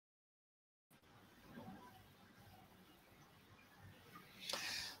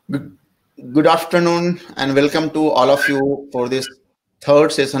Good, good afternoon and welcome to all of you for this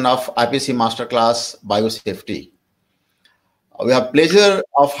third session of IPC Masterclass Biosafety. We have pleasure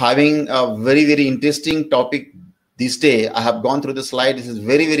of having a very interesting topic this day. I have gone through the slide. This is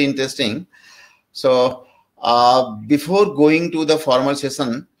very interesting. So before going to the formal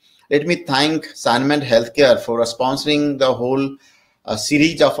session, let me thank Sanment Healthcare for sponsoring the whole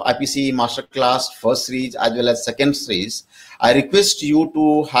series of IPC Masterclass, first series as well as second series. I request you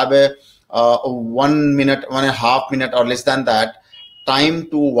to have a 1 minute, 1.5 minute or less than that time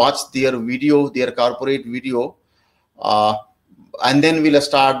to watch their video, their corporate video, and then we'll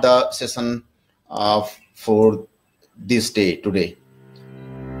start the session for this day today.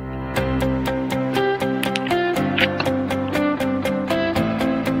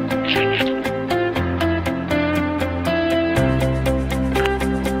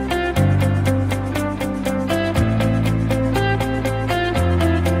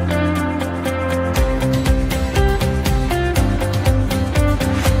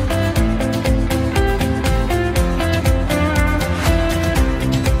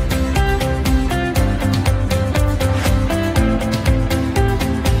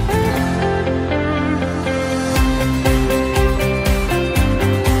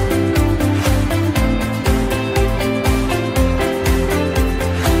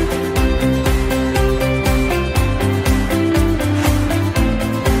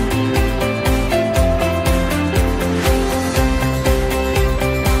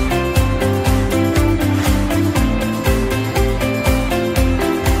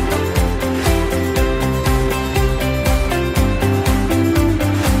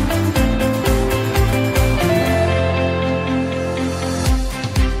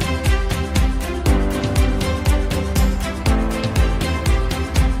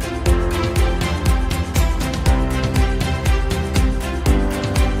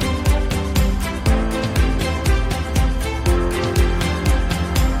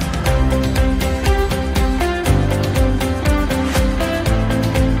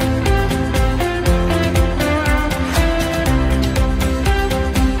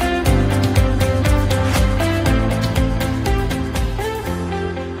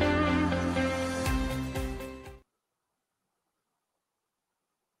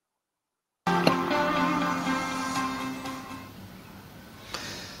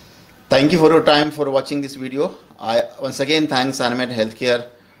 Thank you for your time for watching this video. I once again thank Sanmet Healthcare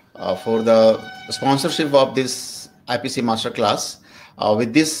for the sponsorship of this IPC Masterclass.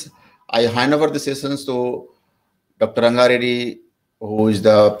 With this, I hand over the sessions to Dr. Ranga Reddy, who is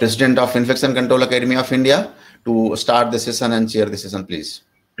the President of Infection Control Academy of India, to start the session and chair the session, please.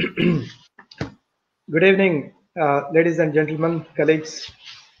 Good evening, ladies and gentlemen, colleagues.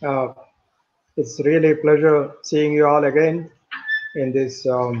 It's really a pleasure seeing you all again in this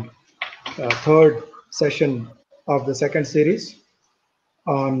third session of the second series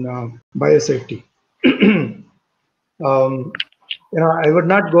on biosafety. I would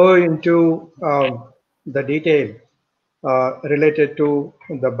not go into the detail related to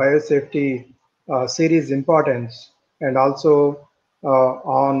the biosafety series importance, and also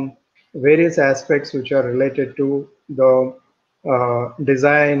on various aspects which are related to the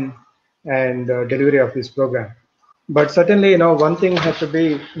design and delivery of this program. But certainly, one thing has to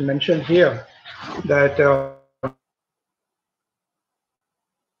be mentioned here, that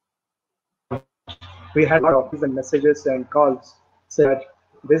we had a lot of messages and calls that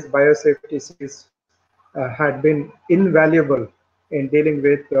this biosafety series had been invaluable in dealing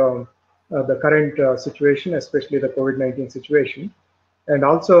with the current situation, especially the COVID-19 situation, and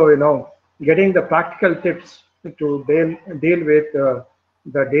also, getting the practical tips to deal with the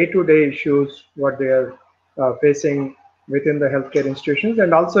day-to-day issues, what they are facing within the healthcare institutions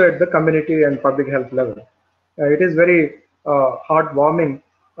and also at the community and public health level. It is very heartwarming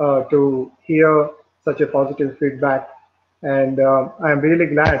to hear such a positive feedback, and I am really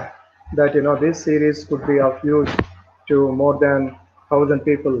glad that this series could be of use to more than 1,000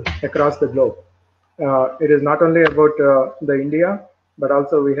 people across the globe. It is not only about the India, but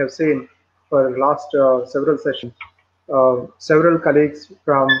also we have seen for the last several sessions several colleagues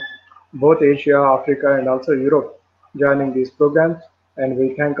from both Asia, Africa, and also Europe joining these programs, and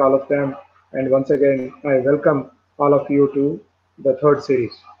we thank all of them. And once again, I welcome all of you to the third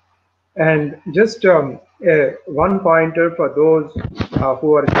series. And just one pointer for those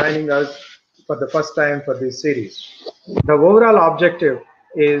who are joining us for the first time for this series. The overall objective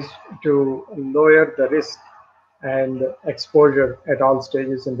is to lower the risk and exposure at all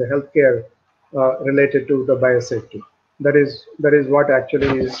stages in the healthcare related to the biosafety. That is what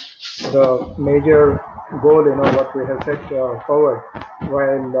actually is the major goal, what we have set forward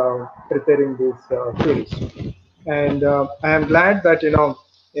while preparing this series. And I am glad that,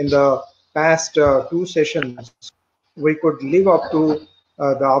 in the past two sessions, we could live up to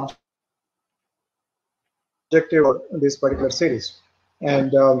the objective this particular series.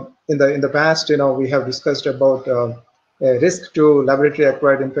 And in the past, we have discussed about a risk to laboratory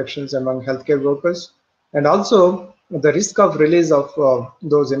acquired infections among healthcare workers, and also the risk of release of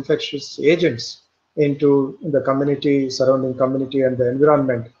those infectious agents into the community, surrounding community, and the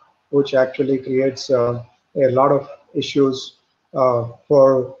environment, which actually creates a lot of issues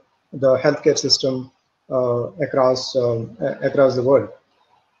for the healthcare system across the world.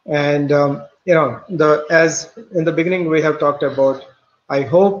 And as in the beginning we have talked about, I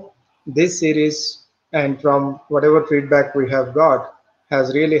hope this series, and from whatever feedback we have got,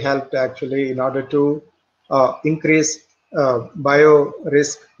 has really helped actually in order to increase bio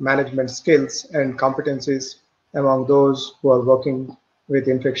risk management skills and competencies among those who are working with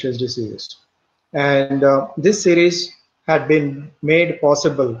infectious diseases. And this series had been made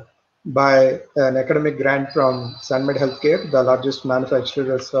possible by an academic grant from Sunmed Healthcare, the largest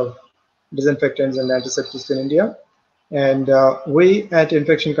manufacturers of disinfectants and antiseptics in India. And we at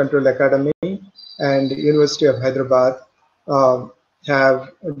Infection Control Academy and University of Hyderabad have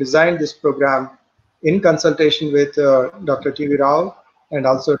designed this program in consultation with Dr. T.V. Rao and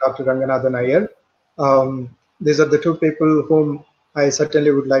also Dr. Ranganathan Iyer. These are the two people whom I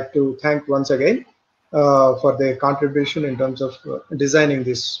certainly would like to thank once again for their contribution in terms of designing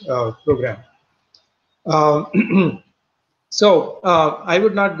this program. So I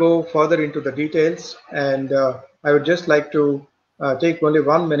would not go further into the details, and I would just like to take only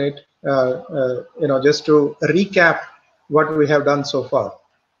 1 minute, just to recap what we have done so far.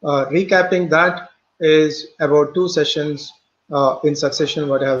 Recapping that is about 2 sessions in succession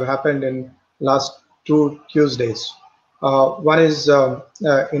what have happened in last 2 Tuesdays. One is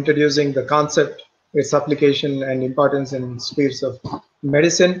introducing the concept, its application and importance in spheres of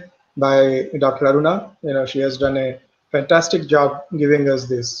medicine by Dr. Aruna. She has done a fantastic job giving us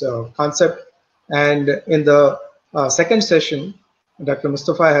this concept. And in the second session, Dr.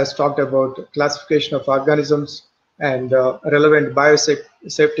 Mustafa has talked about classification of organisms and relevant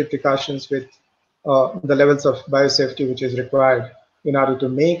biosafety precautions with the levels of biosafety which is required in order to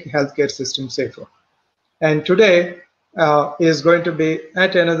make healthcare system safer. And today is going to be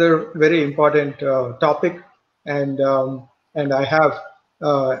at another very important topic, and I have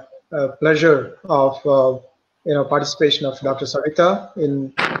a pleasure of participation of Dr. Savitha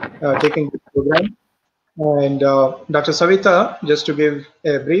in taking this program. And Dr. Savitha, just to give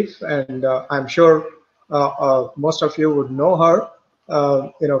a brief, and I'm sure most of you would know her,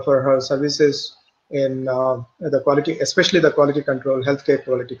 for her services in the quality, especially the quality control, healthcare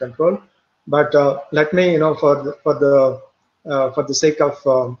quality control. But let me, for the sake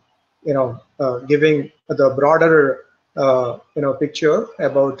of giving the broader picture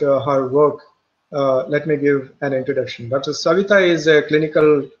about her work, let me give an introduction. Dr. Savitha is a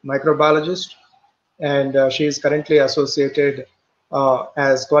clinical microbiologist, and she is currently associated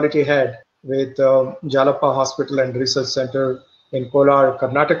as quality head with Jalappa Hospital and Research Center in Kolar,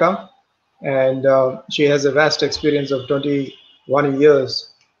 Karnataka. And she has a vast experience of 21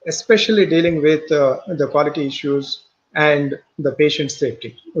 years, especially dealing with the quality issues and the patient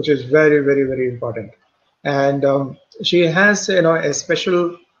safety, which is very, very, very important. And she has, a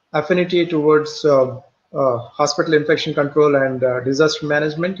special affinity towards hospital infection control and disaster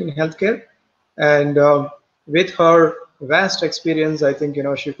management in healthcare. And with her vast experience, I think,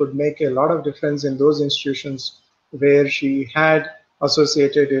 she could make a lot of difference in those institutions where she had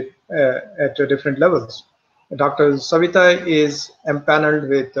associated it at different levels. Dr. Savitha is empaneled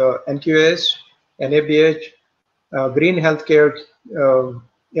with NQAS, NABH, Green Healthcare,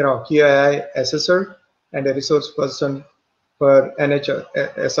 QAI Assessor, and a resource person for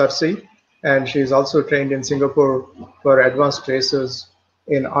NHSRC. And she is also trained in Singapore for advanced tracers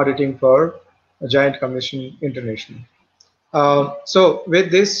in auditing for Giant Commission International. So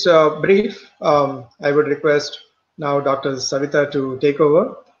with this brief, I would request now Dr. Savitha to take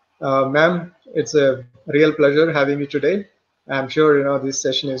over. Ma'am, it's a real pleasure having you today. I'm sure this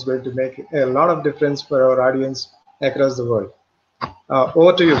session is going to make a lot of difference for our audience across the world.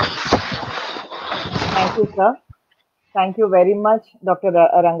 Over to you. Thank you, sir. Thank you very much, Dr.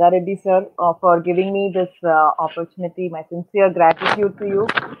 Ranga Reddy, sir, for giving me this opportunity. My sincere gratitude to you,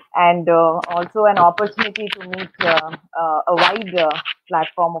 and also an opportunity to meet a wide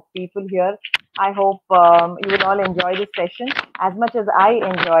platform of people here. I hope you will all enjoy this session as much as I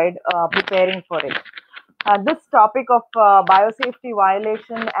enjoyed preparing for it. This topic of biosafety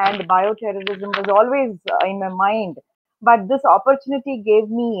violation and bioterrorism was always in my mind, but this opportunity gave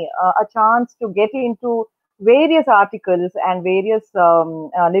me a chance to get into various articles and various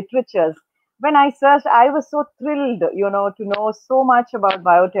literatures. When I searched, I was so thrilled, to know so much about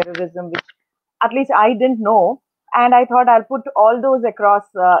bioterrorism, which at least I didn't know. And I thought I'll put all those across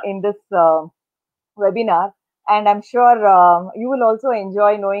in this webinar. And I'm sure you will also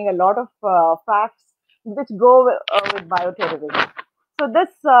enjoy knowing a lot of facts which go with bioterrorism. So this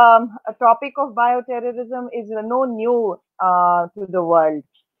topic of bioterrorism is no new to the world.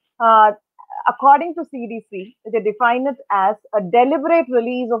 Uh, According to CDC, they define it as a deliberate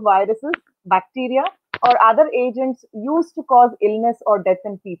release of viruses, bacteria, or other agents used to cause illness or death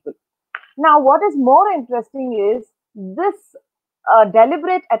in people. Now, what is more interesting is this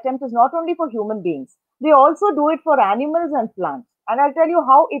deliberate attempt is not only for human beings, they also do it for animals and plants. And I'll tell you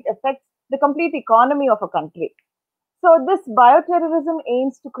how it affects the complete economy of a country. So, this bioterrorism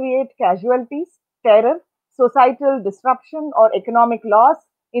aims to create casualties, terror, societal disruption, or economic loss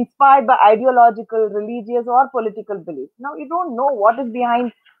inspired by ideological, religious, or political beliefs. Now, you don't know what is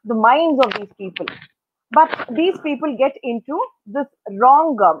behind the minds of these people, but these people get into this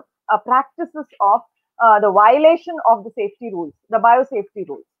wrong practices of the violation of the safety rules, the biosafety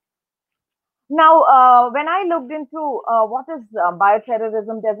rules. Now, when I looked into what is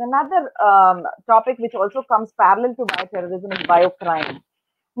bioterrorism, there's another topic which also comes parallel to bioterrorism is biocrime.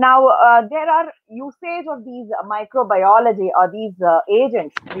 Now, there are usage of these microbiology or these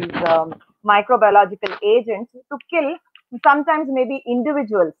agents, these microbiological agents to kill sometimes maybe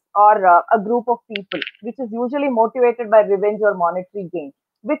individuals or a group of people, which is usually motivated by revenge or monetary gain,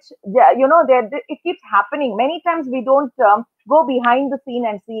 which, it keeps happening. Many times we don't go behind the scene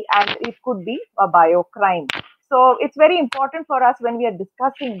and see, and it could be a biocrime. So it's very important for us when we are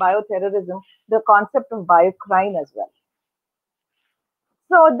discussing bioterrorism, the concept of biocrime as well.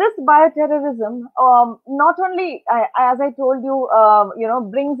 So this bioterrorism, not only, as I told you,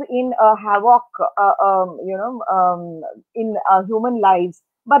 brings in a havoc, in human lives,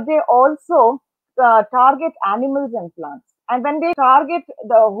 but they also target animals and plants. And when they target,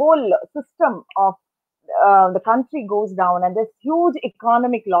 the whole system of the country goes down, and there's huge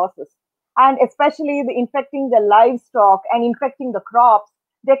economic losses. And especially the infecting the livestock and infecting the crops,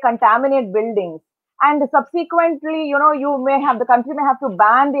 they contaminate buildings, and subsequently, the country may have to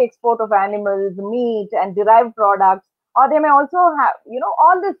ban the export of animals, meat, and derived products, or they may also have,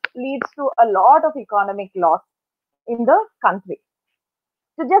 all this leads to a lot of economic loss in the country.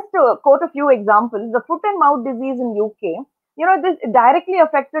 So just to quote a few examples, the foot and mouth disease in UK, this directly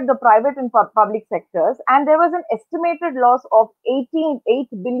affected the private and public sectors, and there was an estimated loss of 8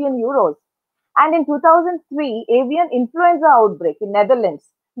 billion euros. And in 2003, avian influenza outbreak in Netherlands,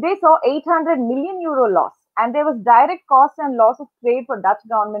 they saw 800 million euro loss, and there was direct cost and loss of trade for Dutch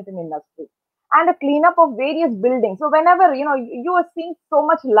government and industry, and a cleanup of various buildings. So whenever you are seeing so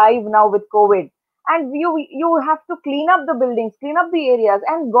much live now with COVID, and you have to clean up the buildings, clean up the areas,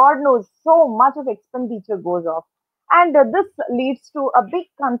 and God knows so much of expenditure goes off, and this leads to a big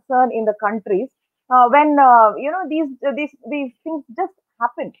concern in the countries when these things just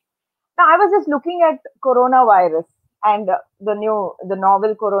happen. Now, I was just looking at coronavirus and the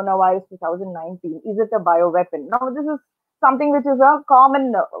novel coronavirus 2019. Is it a bioweapon? Now, this is something which is a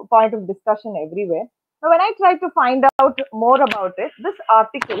common point of discussion everywhere. Now, when I tried to find out more about it, this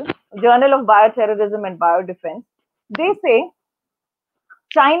article, Journal of Bioterrorism and Biodefense, they say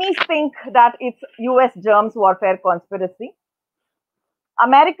Chinese think that it's US germs warfare conspiracy.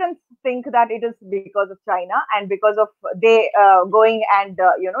 Americans think that it is because of China and because of they going and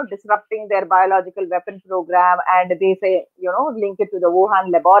disrupting their biological weapon program, and they say link it to the Wuhan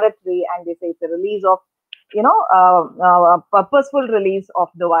laboratory, and they say it's a release of purposeful release of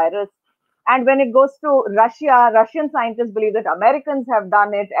the virus. And when it goes to Russia, Russian scientists believe that Americans have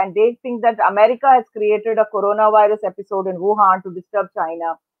done it, and they think that America has created a coronavirus episode in Wuhan to disturb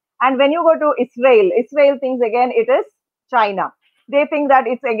China. And when you go to Israel thinks again it is China. They think that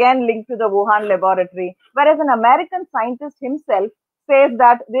it's again linked to the Wuhan laboratory. Whereas an American scientist himself says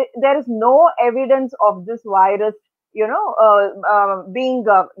that there is no evidence of this virus, being,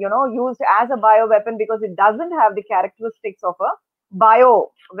 used as a bioweapon, because it doesn't have the characteristics of a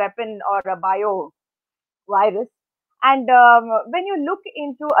bioweapon or a bio virus. And when you look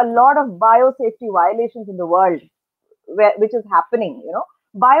into a lot of biosafety violations in the world, which is happening,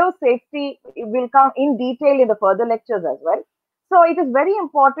 biosafety will come in detail in the further lectures as well. So it is very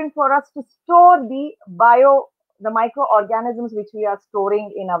important for us to store the microorganisms which we are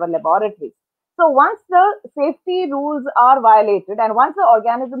storing in our laboratories. So once the safety rules are violated, and once the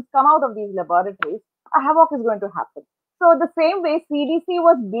organisms come out of these laboratories, a havoc is going to happen. So the same way CDC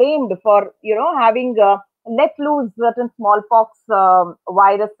was blamed for, having let loose certain smallpox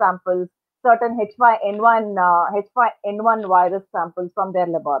virus samples, certain H5N1 virus samples from their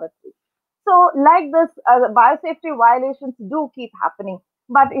laboratory. So like this, biosafety violations do keep happening,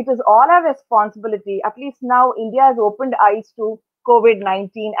 but it is all our responsibility. At least now India has opened eyes to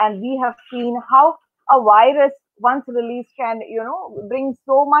COVID-19, and we have seen how a virus once released can, bring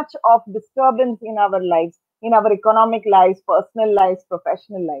so much of disturbance in our lives, in our economic lives, personal lives,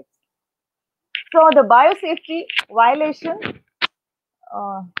 professional lives. So the biosafety violation,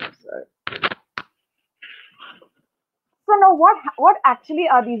 sorry. So now what actually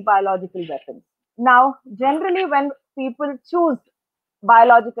are these biological weapons? Now, generally when people choose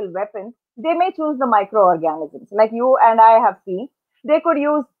biological weapons, they may choose the microorganisms. Like you and I have seen, they could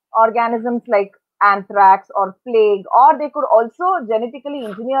use organisms like anthrax or plague, or they could also genetically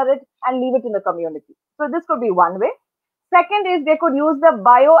engineer it and leave it in the community. So this could be one way. Second is they could use the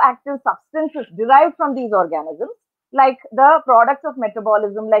bioactive substances derived from these organisms, like the products of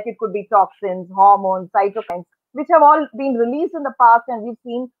metabolism, like it could be toxins, hormones, cytokines, which have all been released in the past, and we've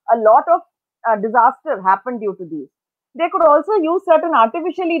seen a lot of disaster happen due to these. They could also use certain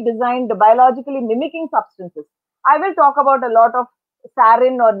artificially designed biologically mimicking substances. I will talk about a lot of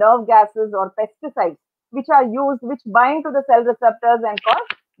sarin or nerve gases or pesticides which are used, which bind to the cell receptors and cause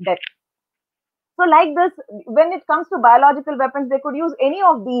death. So like this, when it comes to biological weapons, they could use any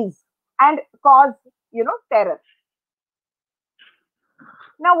of these and cause, terror.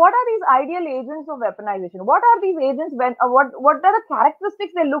 Now, what are these ideal agents of weaponization? What are these agents when, what are the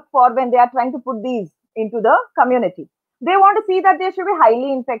characteristics they look for when they are trying to put these into the community? They want to see that they should be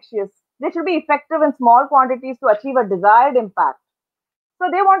highly infectious. They should be effective in small quantities to achieve a desired impact. So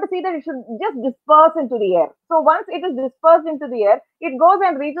they want to see that it should just disperse into the air. So once it is dispersed into the air, it goes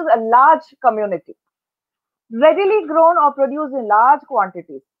and reaches a large community. Readily grown or produced in large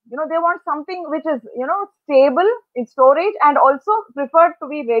quantities. They want something which is, stable in storage and also preferred to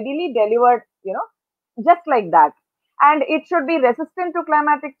be readily delivered, just like that. And it should be resistant to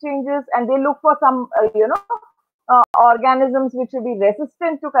climatic changes, and they look for some, organisms which should be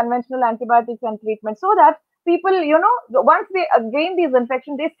resistant to conventional antibiotics and treatment, so that people, once they gain these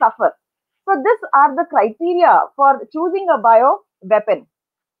infections, they suffer. So these are the criteria for choosing a bio weapon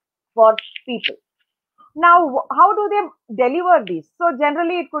for people. Now, how do they deliver these? So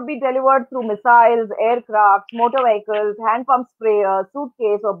generally, it could be delivered through missiles, aircraft, motor vehicles, hand pump sprayers,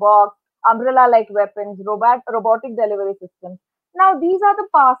 suitcase or box, umbrella-like weapons, robotic delivery systems. Now, these are the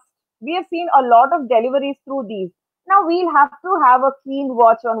past. We have seen a lot of deliveries through these. Now, we'll have to have a keen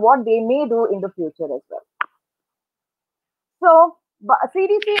watch on what they may do in the future as well. So,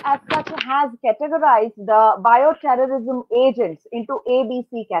 CDC as such has categorized the bioterrorism agents into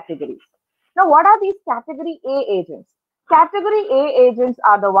ABC categories. Now, what are these category A agents? Category A agents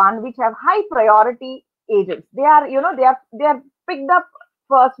are the one which have high priority agents. They are, they are picked up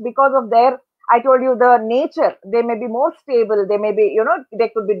first because of their, I told you, the nature. They may be more stable. They may be, they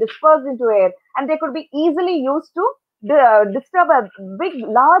could be dispersed into air, and they could be easily used to disturb a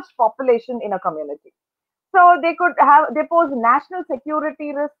large population in a community. So they pose national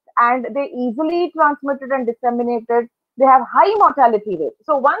security risks, and they easily transmitted and disseminated. They have high mortality rate.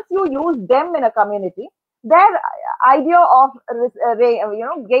 So once you use them in a community, their idea of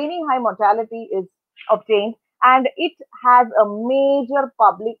gaining high mortality is obtained, and it has a major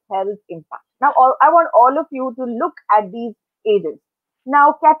public health impact. Now, I want all of you to look at these agents.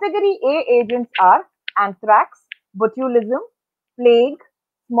 Now, category A agents are anthrax, botulism, plague,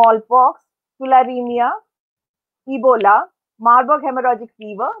 smallpox, tularemia, Ebola, Marburg hemorrhagic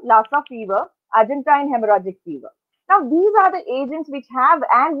fever, Lassa fever, Argentine hemorrhagic fever. Now, these are the agents which have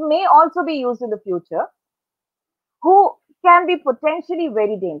and may also be used in the future, who can be potentially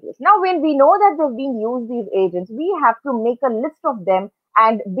very dangerous. Now, when we know that they've been used, these agents, we have to make a list of them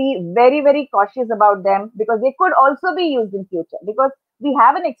and be very, very cautious about them, because they could also be used in future, because we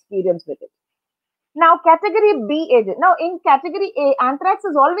have an experience with it. Now, category B agent. Now, in category A, anthrax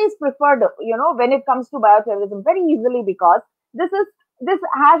is always preferred, when it comes to bioterrorism, very easily, because this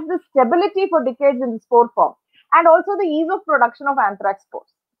has the stability for decades in the spore form, and also the ease of production of anthrax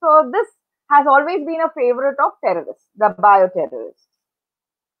spores. So this has always been a favorite of terrorists, the bioterrorists.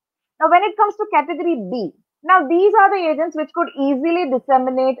 Now, when it comes to category B, now these are the agents which could easily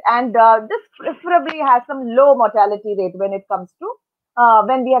disseminate, and this preferably has some low mortality rate when it comes to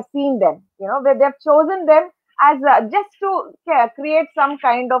when we have seen them, where they have chosen them as just to create some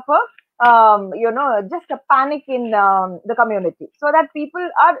kind of a, just a panic in the community, so that people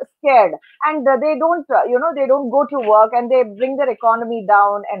are scared, and they don't, they don't go to work, and they bring their economy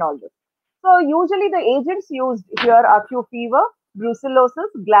down and all this. So usually the agents used here are fever, brucellosis,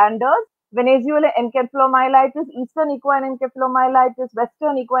 glanders, Venezuelan encephalomyelitis, Eastern equine encephalomyelitis,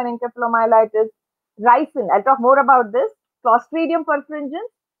 Western equine encephalomyelitis, ricin. I'll talk more about this. Clostridium perfringens,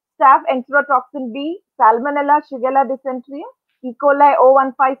 Staph enterotoxin B, Salmonella, Shigella dysentery, E. coli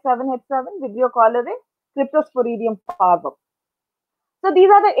O157H7, Vibrio cholerae, Cryptosporidium parvum. So these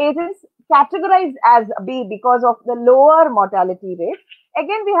are the agents categorized as B because of the lower mortality rate.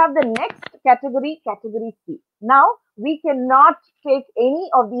 Again, we have the next category, category C. Now, we cannot take any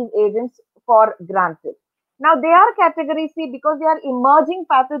of these agents for granted. Now, they are category C because they are emerging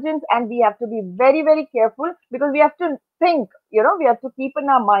pathogens and we have to be very, very careful because we have to think, we have to keep in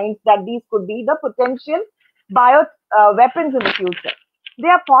our minds that these could be the potential weapons in the future. They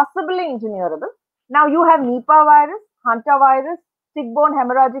are possibly engineerable. Now, you have Nipah virus, hantavirus, tick-borne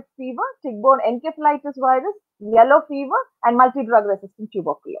hemorrhagic fever, tick-borne encephalitis virus, yellow fever, and multi-drug resistant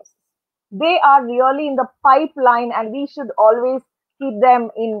tuberculosis. They are really in the pipeline and we should always keep them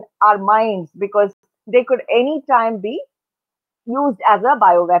in our minds because they could anytime be used as a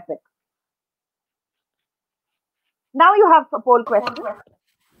bioweapon. Now you have a poll question.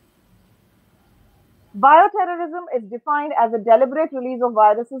 Bioterrorism is defined as a deliberate release of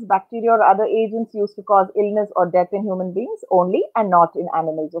viruses, bacteria, or other agents used to cause illness or death in human beings only and not in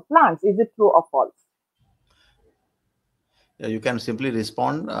animals or plants. Is it true or false? Yeah, you can simply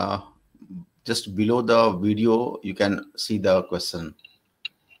respond. Just below the video, you can see the question.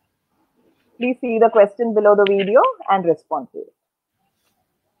 Please see the question below the video and respond to it.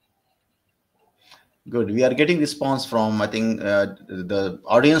 Good. We are getting response from, I think, the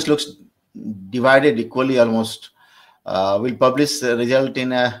audience looks divided equally almost. We'll publish the result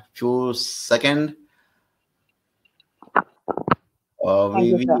in a few seconds.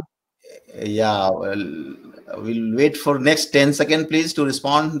 Yeah, we'll wait for next 10 seconds, please, to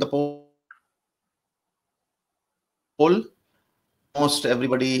respond the poll. Almost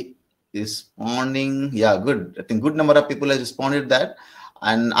everybody is responding. Yeah, good. I think good number of people have responded that.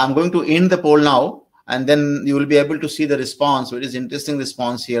 And I'm going to end the poll now, and then you will be able to see the response. It is interesting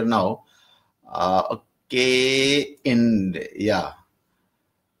response here now. Okay, end. Yeah.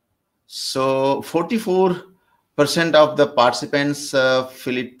 So 44% of the participants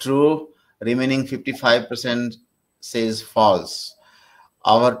feel it true. Remaining 55% says false.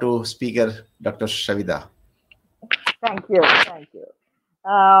 Over to speaker, Dr. Savitha. Thank you. Thank you.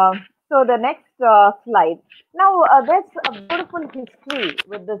 So the next slide. Now, there's a beautiful history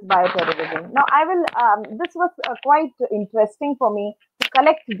with this bioterrorism. Now, this was quite interesting for me to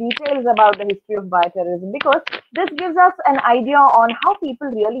collect details about the history of bioterrorism because this gives us an idea on how people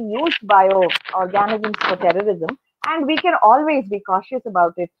really use bioorganisms for terrorism, and we can always be cautious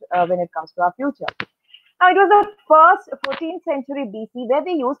about it when it comes to our future. Now, it was the first 14th century BC where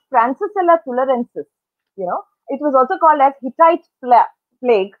they used Francisella tularensis. It was also called as Hittite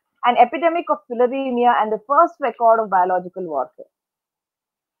plague, an epidemic of tularemia, and the first record of biological warfare.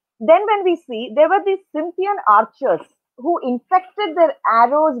 Then when we see, there were these Scythian archers who infected their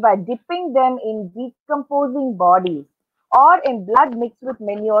arrows by dipping them in decomposing bodies or in blood mixed with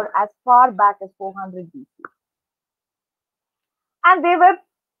manure as far back as 400 BC. And they were,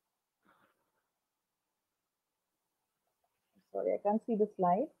 sorry, I can't see the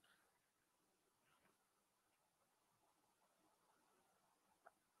slide.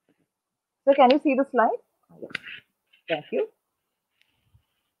 So can you see the slide? Yes. Thank you.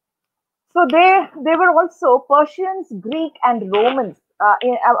 So they were also Persians, Greek, and Romans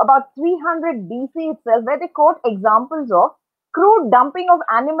in about 300 BC itself, where they quote examples of crude dumping of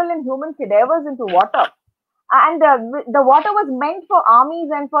animal and human cadavers into water. And the water was meant for armies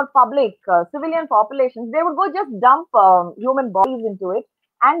and for public civilian populations. They would go just dump human bodies into it,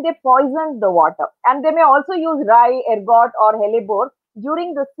 and they poisoned the water. And they may also use rye, ergot, or hellebore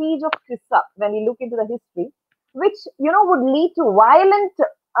during the siege of Crissa, when we look into the history, which would lead to violent,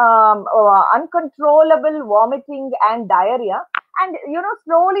 uncontrollable vomiting and diarrhea. And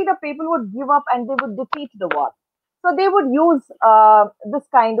slowly the people would give up and they would defeat the war. So they would use this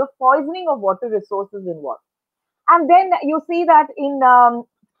kind of poisoning of water resources in war. And then you see that in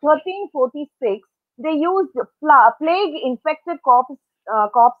 1346, they used plague-infected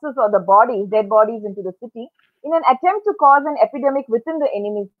corpses or the bodies, dead bodies into the city in an attempt to cause an epidemic within the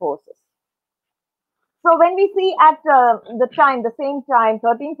enemy forces. So when we see at the same time,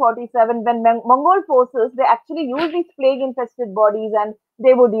 1347, when Mongol forces, they actually use these plague-infested bodies and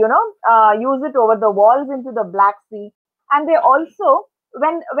they would, use it over the walls into the Black Sea. And they also,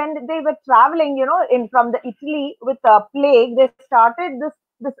 when they were traveling, from the Italy with plague, they started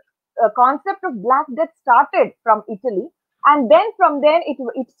this concept of Black Death started from Italy. And then from then it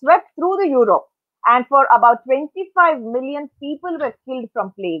swept through the Europe, and for about 25 million people were killed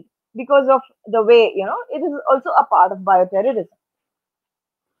from plague because of the way, it is also a part of bioterrorism.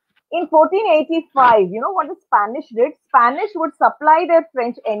 In 1485, what the Spanish did? Spanish would supply their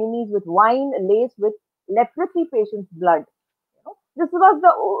French enemies with wine laced with leprosy patients' blood. This was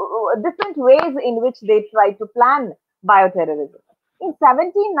the different ways in which they tried to plan bioterrorism. In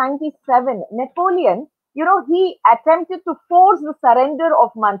 1797, Napoleon, he attempted to force the surrender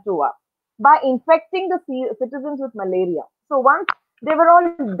of Mantua by infecting the citizens with malaria. So once they were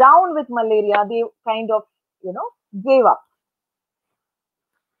all down with malaria, they kind of, gave up.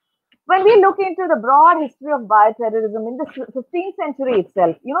 When we look into the broad history of bioterrorism in the 15th century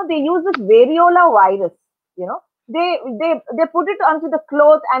itself, they use this variola virus, they put it onto the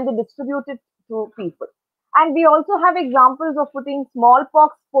cloth and they distribute it to people. And we also have examples of putting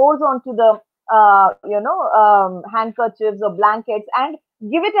smallpox spores onto the, handkerchiefs or blankets and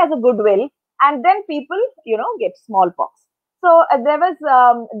give it as a goodwill. And then people, get smallpox. So there was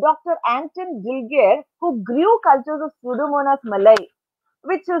Dr. Anton Dilger who grew cultures of Pseudomonas malayi,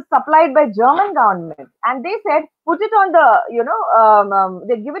 which is supplied by German government, and they said put it on the,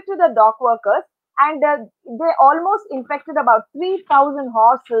 they give it to the dock workers, and they almost infected about 3,000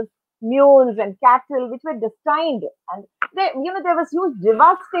 horses, mules, and cattle, which were destined, and there was huge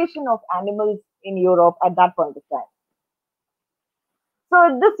devastation of animals in Europe at that point of time.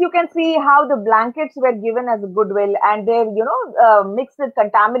 So this you can see how the blankets were given as a goodwill, and they're mixed it,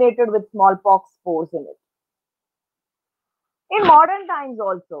 contaminated with smallpox spores in it. In modern times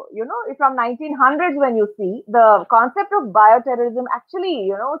also, from 1900s, when you see the concept of bioterrorism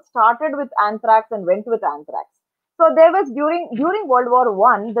actually, started with anthrax and went with anthrax. So there was during World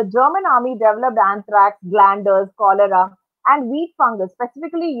War I, the German army developed anthrax, glanders, cholera, and wheat fungus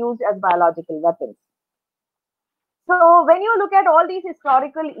specifically used as biological weapons. So when you look at all these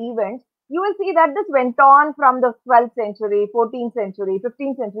historical events, you will see that this went on from the 12th century, 14th century,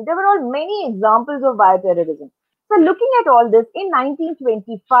 15th century. There were all many examples of bioterrorism. So looking at all this, in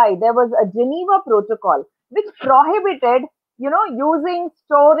 1925, there was a Geneva Protocol which prohibited, using,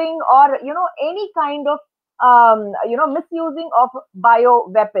 storing, or, any kind of, misusing of bio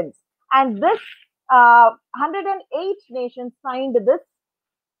weapons. And this 108 nations signed this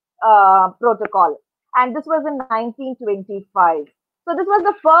protocol. And this was in 1925. So this was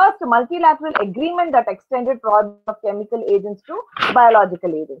the first multilateral agreement that extended prohibition of chemical agents to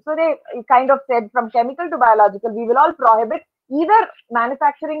biological agents. So they kind of said from chemical to biological, we will all prohibit either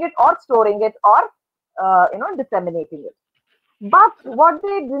manufacturing it or storing it or, disseminating it. But what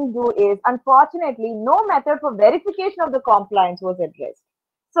they didn't do is, unfortunately, no method for verification of the compliance was addressed.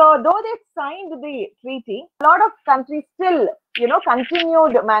 So though they signed the treaty, a lot of countries still,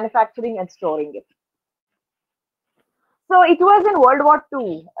 continued manufacturing and storing it. So it was in World War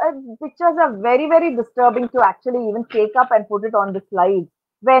II. Pictures are very, very disturbing to actually even take up and put it on the slide.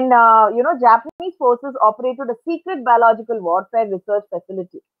 When, Japanese forces operated a secret biological warfare research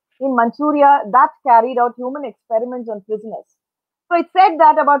facility in Manchuria that carried out human experiments on prisoners. So it said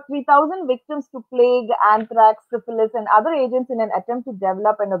that about 3,000 victims to plague, anthrax, syphilis, and other agents in an attempt to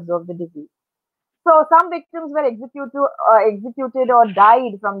develop and observe the disease. So some victims were executed or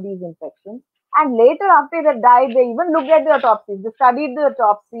died from these infections. And later, after they died, they even looked at the autopsies. They studied the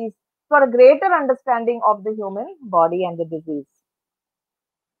autopsies for a greater understanding of the human body and the disease.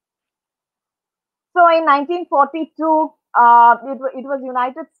 So in 1942, it was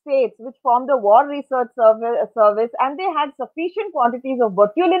United States which formed the War Research Service, and they had sufficient quantities of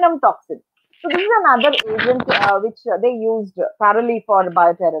botulinum toxin. So this is another agent which they used thoroughly for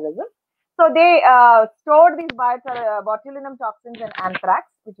bioterrorism. So they stored these botulinum toxins and anthrax,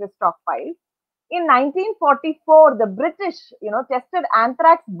 which was stockpiled. In 1944, the British, tested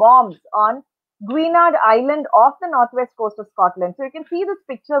anthrax bombs on Gwynedd Island off the northwest coast of Scotland. So you can see this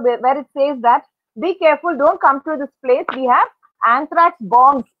picture where it says that, be careful, don't come to this place. We have anthrax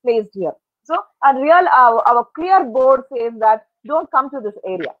bombs placed here. So a real, our clear board says that don't come to this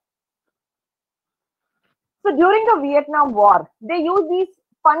area. So during the Vietnam War, they used these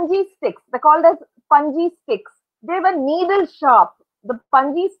punji sticks. They're called as punji sticks. They were needle sharp. The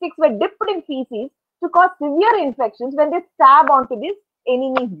punji sticks were dipped in feces to cause severe infections when they stab onto this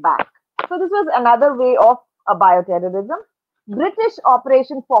enemy's back. So this was another way of bioterrorism. British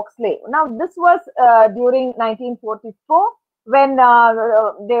Operation Foxley. Now this was during 1944 when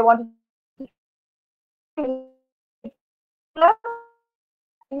they wanted to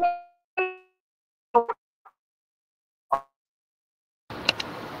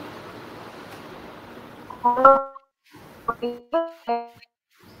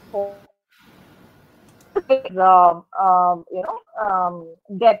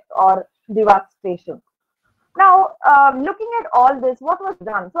death or devastation. Now, looking at all this, what was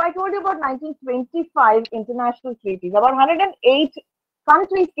done? So I told you about 1925 international treaties. About 108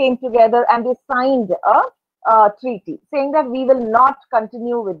 countries came together and they signed a treaty saying that we will not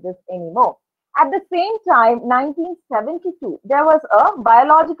continue with this anymore. At the same time, 1972, there was a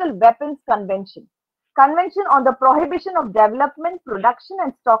Biological Weapons Convention. Convention on the Prohibition of Development, Production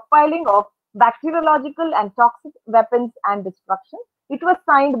and Stockpiling of Bacteriological and Toxic Weapons and Destruction. It was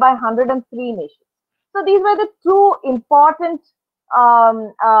signed by 103 nations. So these were the two important,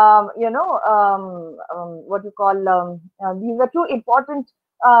 these were two important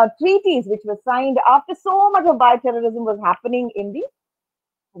treaties which were signed after so much of bioterrorism was happening in the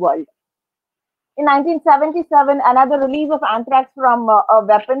world. In 1977, another release of anthrax from a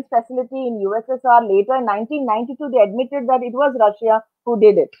weapons facility in USSR. Later, in 1992, they admitted that it was Russia who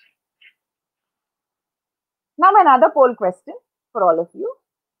did it. Now, another poll question for all of you.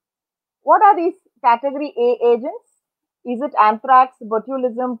 What are these category A agents? Is it anthrax,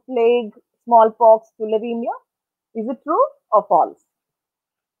 botulism, plague, smallpox, tularemia? Is it true or false?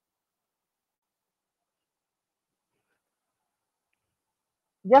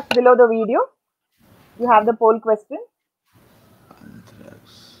 Just below the video, you have the poll question.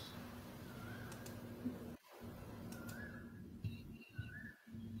 Anthrax.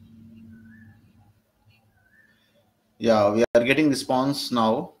 Yeah, we are getting response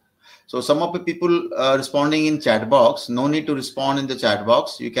now. So some of the people responding in chat box. No need to respond in the chat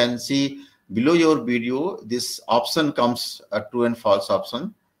box. You can see below your video, this option comes a true and false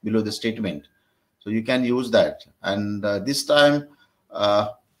option below the statement. So you can use that. And this time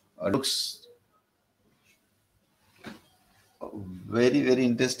looks very, very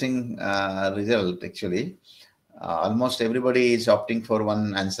interesting result actually. Almost everybody is opting for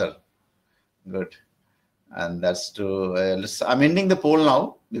one answer. Good. And that's true. I'm ending the poll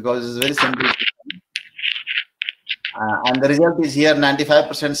now because it's very simple. And the result is here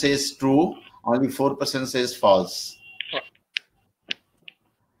 95% says true, only 4% says false.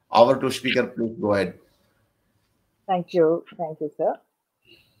 Over to speaker, please go ahead. Thank you, sir.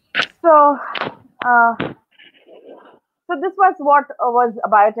 So, so this was what was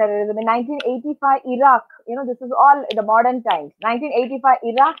bioterrorism. In 1985, Iraq, this is all the modern times. 1985,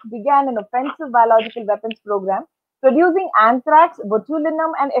 Iraq began an offensive biological weapons program producing anthrax,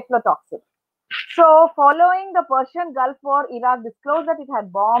 botulinum, and aflatoxin. So, following the Persian Gulf War, Iraq disclosed that it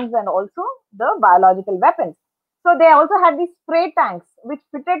had bombs and also the biological weapons. So, they also had these spray tanks which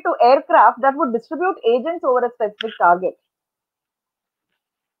fitted to aircraft that would distribute agents over a specific target.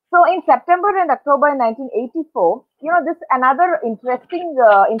 So, in September and October 1984, this another interesting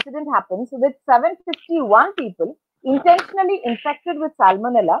incident happens with 751 people intentionally infected with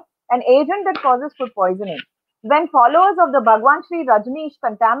salmonella, an agent that causes food poisoning, when followers of the Bhagwan Sri Rajneesh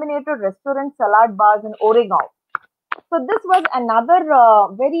contaminated restaurant salad bars in Oregon. So this was another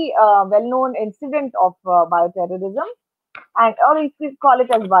very well-known incident of bioterrorism, and or if we call it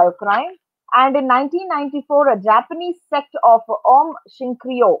as biocrime. And in 1994, a Japanese sect of Om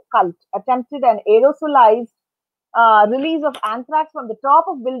Shinrikyo cult attempted an aerosolized release of anthrax from the top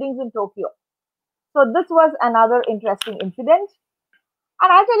of buildings in Tokyo. So this was another interesting incident. And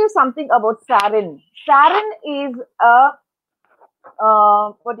I'll tell you something about sarin. Sarin is a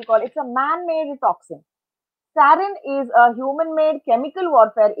it's a man-made toxin. Sarin is a human-made chemical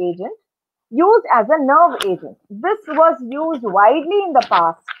warfare agent used as a nerve agent. This was used widely in the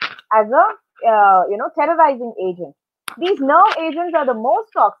past as a terrorizing agent. These nerve agents are the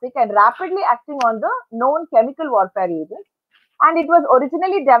most toxic and rapidly acting on the known chemical warfare agents. And it was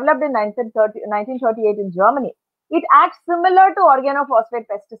originally developed in 1938 in Germany. It acts similar to organophosphate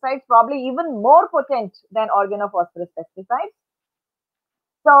pesticides, probably even more potent than organophosphorus pesticides.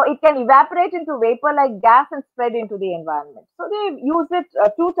 So it can evaporate into vapor like gas and spread into the environment. So they used it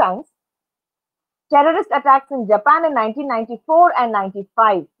 2 times. Terrorist attacks in Japan in 1994 and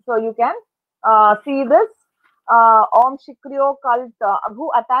 95. So you can see this Om Shinrikyo cult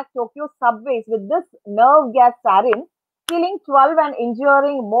who attacked Tokyo subways with this nerve gas sarin, killing 12 and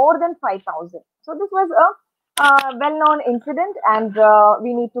injuring more than 5,000. So this was a well-known incident, and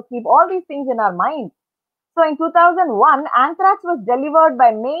we need to keep all these things in our mind. So in 2001, anthrax was delivered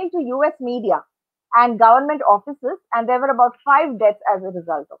by mail to US media and government offices, and there were about 5 deaths as a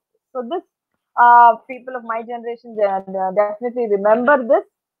result of this. So this, people of my generation definitely remember this.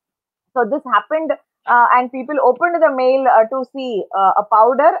 So this happened, and people opened the mail to see a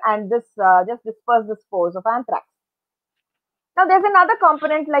powder, and this just dispersed the spores of anthrax. Now there's another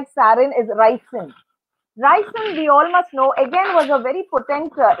component like sarin is ricin. Ricin, we all must know, again was a very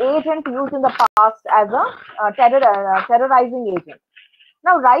potent agent used in the past as a terrorizing agent.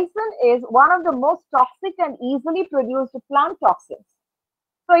 Now, ricin is one of the most toxic and easily produced plant toxins.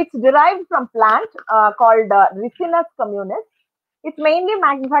 So it's derived from plant called Ricinus communis. It's mainly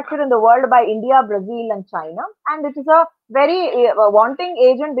manufactured in the world by India, Brazil, and China, and it is a very wanting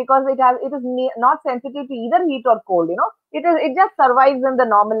agent because it is not sensitive to either heat or cold. It just survives in the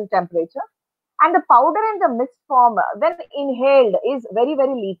normal temperature. And the powder in the mist form, when inhaled, is very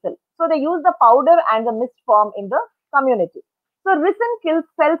very lethal. So they use the powder and the mist form in the community. So ricin kills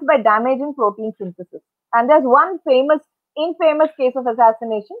cells by damaging protein synthesis. And there's one infamous case of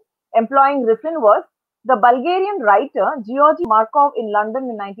assassination employing ricin was the Bulgarian writer Georgy Markov in London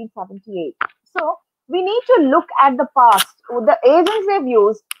in 1978. So we need to look at the past, the agents they've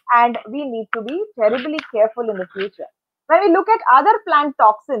used, and we need to be terribly careful in the future. When we look at other plant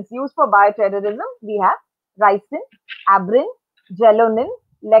toxins used for bioterrorism, we have ricin, abrin, gelonin,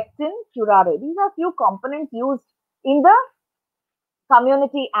 lectin, curare. These are few components used in the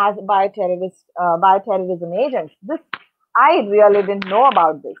community as bioterrorism agents. This I really didn't know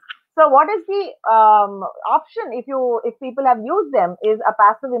about this. So what is the option if people have used them is a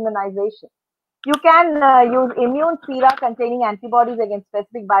passive immunization. You can use immune sera containing antibodies against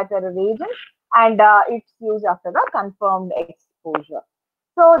specific bioterror agents, and it's used after a confirmed exposure.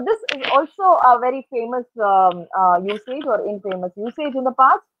 So this is also a very famous usage or infamous usage in the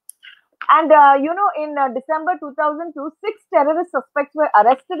past. And in December 2002, 6 terrorist suspects were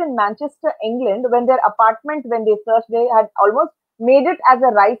arrested in Manchester, England, when their apartment, when they searched, they had almost made it as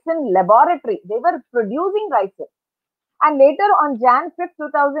a ricin laboratory. They were producing ricin. And later on Jan 5th,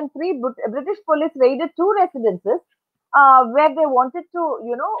 2003, British police raided 2 residences where they wanted to,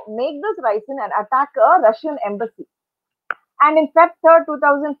 make this ricin and attack a Russian embassy. And in Feb 3rd,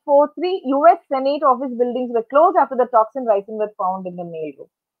 2004, 3 US Senate office buildings were closed after the toxin ricin was found in the mailroom.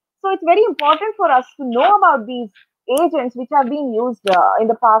 So it's very important for us to know about these agents which have been used in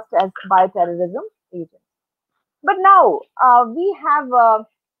the past as bioterrorism agents. But now we have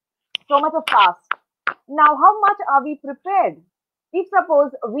so much of past. Now, how much are we prepared? If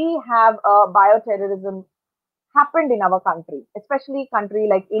suppose we have bioterrorism happened in our country, especially country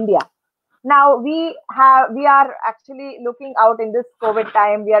like India. Now we are actually looking out in this COVID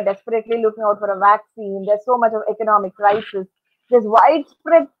time. We are desperately looking out for a vaccine. There's so much of economic crisis. There's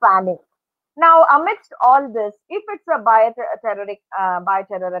widespread panic. Now, amidst all this, if it's a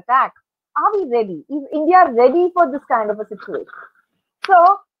bioterror attack, are we ready? Is India ready for this kind of a situation?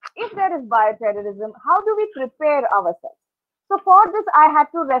 So, if there is bioterrorism, how do we prepare ourselves? So, for this, I had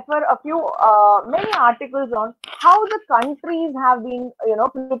to refer many articles on how the countries have been,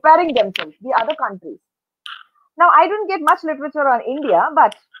 preparing themselves, the other countries. Now, I didn't get much literature on India,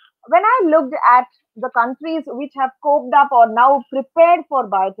 but when I looked at the countries which have coped up or now prepared for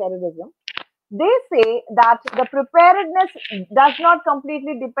bioterrorism, they say that the preparedness does not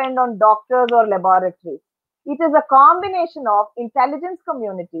completely depend on doctors or laboratories. It is a combination of intelligence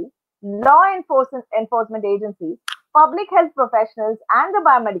community, law enforcement agencies, public health professionals, and the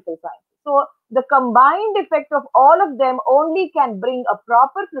biomedical sciences. So the combined effect of all of them only can bring a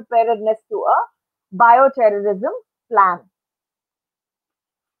proper preparedness to a bioterrorism plan.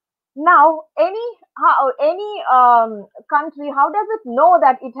 Now, any country, how does it know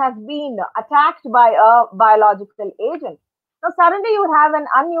that it has been attacked by a biological agent? Now, suddenly you have an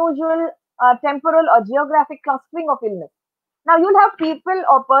unusual temporal or geographic clustering of illness. Now, you'll have people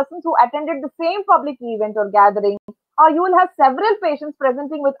or persons who attended the same public event or gathering, or you will have several patients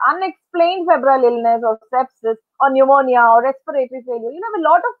presenting with unexplained febrile illness or sepsis or pneumonia or respiratory failure. You'll have a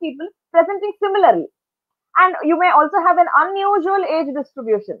lot of people presenting similarly. And you may also have an unusual age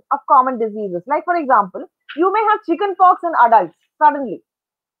distribution of common diseases. Like, for example, you may have chickenpox in adults suddenly.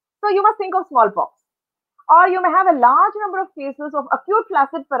 So you must think of smallpox. Or you may have a large number of cases of acute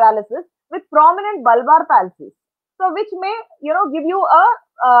flaccid paralysis with prominent bulbar palsy. So which may, give you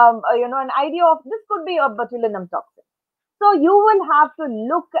an idea of this could be a botulinum toxin. So you will have to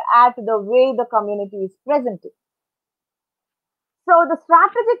look at the way the community is presenting. So the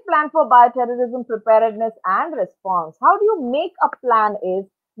strategic plan for bioterrorism preparedness and response, how do you make a plan is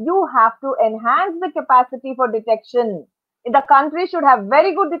you have to enhance the capacity for detection. The country should have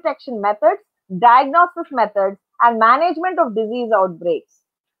very good detection methods, diagnosis methods, and management of disease outbreaks.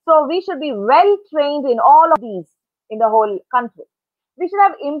 So we should be well trained in all of these in the whole country. We should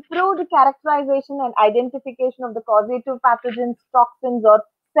have improved characterization and identification of the causative pathogens, toxins, or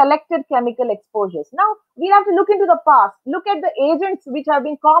selected chemical exposures. Now, we have to look into the past, look at the agents which have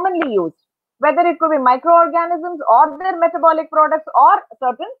been commonly used, whether it could be microorganisms or their metabolic products or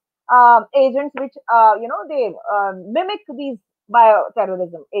certain agents which, they mimic these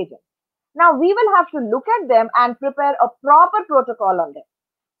bioterrorism agents. Now, we will have to look at them and prepare a proper protocol on them.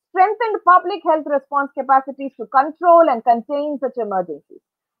 Strengthened public health response capacities to control and contain such emergencies.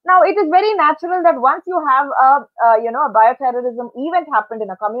 Now, it is very natural that once you have a bioterrorism event happened in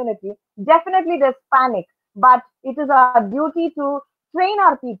a community, definitely there's panic. But it is our duty to train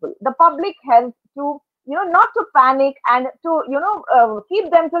our people, the public health, to not to panic and to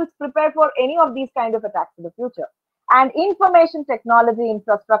keep themselves prepared for any of these kind of attacks in the future. And information technology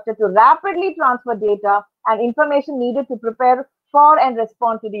infrastructure to rapidly transfer data and information needed to prepare for and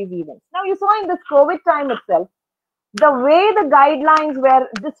respond to these events. Now, you saw in this COVID time itself, the way the guidelines were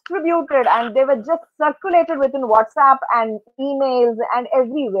distributed and they were just circulated within WhatsApp and emails and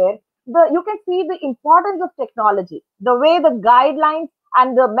everywhere, you can see the importance of technology. The way the guidelines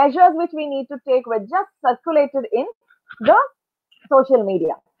and the measures which we need to take were just circulated in the social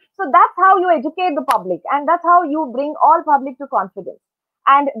media. So that's how you educate the public, and that's how you bring all public to confidence.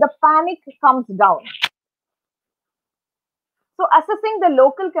 And the panic comes down. So assessing the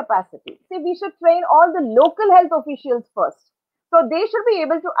local capacity. See, we should train all the local health officials first. So they should be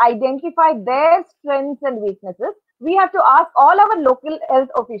able to identify their strengths and weaknesses. We have to ask all our local health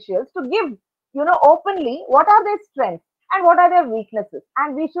officials to give, openly what are their strengths and what are their weaknesses.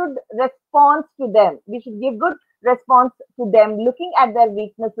 And we should respond to them. We should give good response to them, looking at their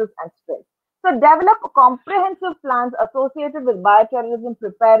weaknesses and strengths. So develop comprehensive plans associated with bioterrorism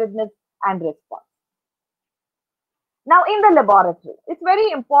preparedness and response. Now, in the laboratory, it's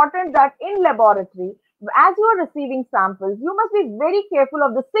very important that in laboratory, as you are receiving samples, you must be very careful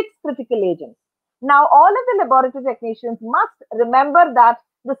of the 6 critical agents. Now, all of the laboratory technicians must remember that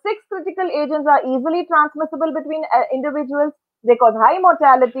the 6 critical agents are easily transmissible between individuals. They cause high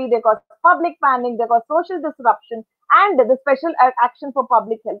mortality, they cause public panic, they cause social disruption, and the special action for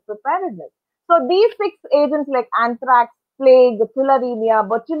public health preparedness. So these 6 agents like anthrax, plague, tularemia,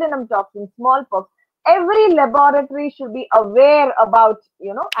 botulinum toxin, smallpox, every laboratory should be aware about,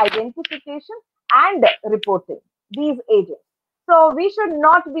 identification and reporting these agents. So we should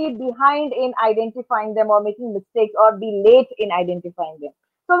not be behind in identifying them or making mistakes or be late in identifying them.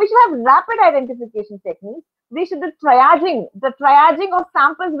 So we should have rapid identification techniques. We should do triaging, the triaging of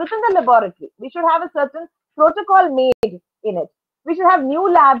samples within the laboratory. We should have a certain protocol made in it. We should have new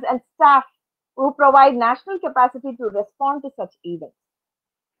labs and staff who provide national capacity to respond to such events.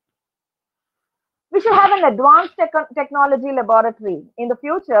 We should have an advanced technology laboratory. In the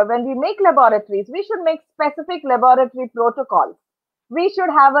future, when we make laboratories, we should make specific laboratory protocols. We should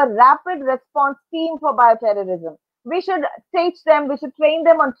have a rapid response team for bioterrorism. We should teach them, we should train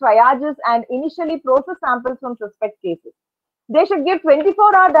them on triages and initially process samples from suspect cases. They should give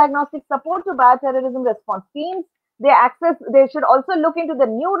 24-hour diagnostic support to bioterrorism response teams. They should also look into the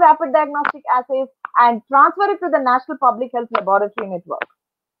new rapid diagnostic assays and transfer it to the National Public Health Laboratory Network.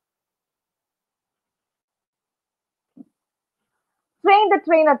 Train the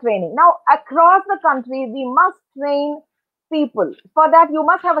trainer training. Now, across the country, we must train people. For that, you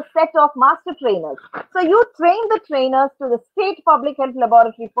must have a set of master trainers. So you train the trainers to the state public health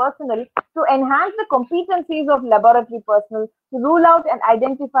laboratory personnel to enhance the competencies of laboratory personnel to rule out and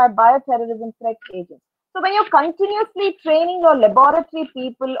identify bioterrorism threat agents. So when you're continuously training your laboratory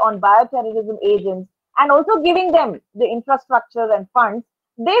people on bioterrorism agents and also giving them the infrastructure and funds,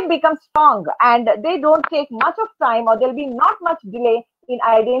 they become strong and they don't take much of time, or there'll be not much delay in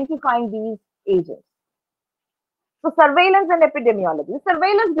identifying these agents. So surveillance and epidemiology.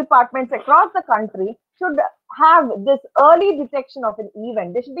 Surveillance departments across the country should have this early detection of an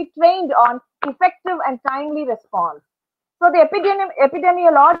event. They should be trained on effective and timely response. So the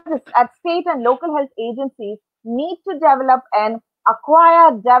epidemiologists at state and local health agencies need to develop and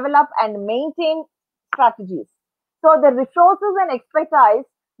acquire, develop and maintain strategies. So the resources and expertise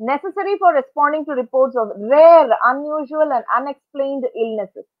necessary for responding to reports of rare, unusual and unexplained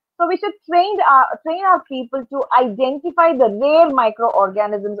illnesses. So we should train our people to identify the rare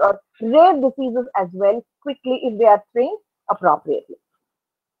microorganisms or rare diseases as well quickly if they are trained appropriately.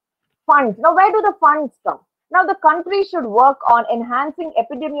 Funds. Now, where do the funds come? Now, the country should work on enhancing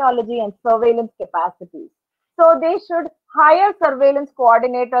epidemiology and surveillance capacities. So they should hire surveillance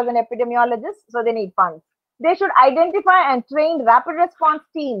coordinators and epidemiologists, so they need funds. They should identify and train rapid response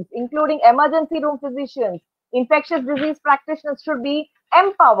teams, including emergency room physicians. Infectious disease practitioners should be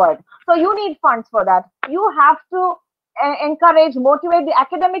empowered. So you need funds for that. You have to encourage, motivate the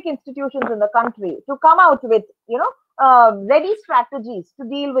academic institutions in the country to come out with, ready strategies to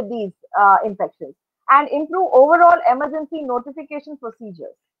deal with these infections and improve overall emergency notification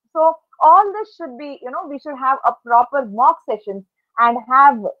procedures. So all this should be, we should have a proper mock sessions and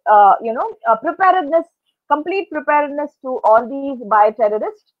have, preparedness, complete preparedness to all these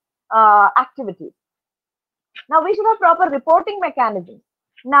bioterrorist activities. Now, we should have proper reporting mechanisms.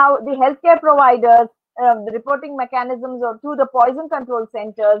 Now, the healthcare providers, the reporting mechanisms to the poison control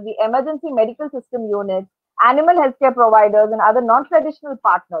centers, the emergency medical system units, animal healthcare providers, and other non-traditional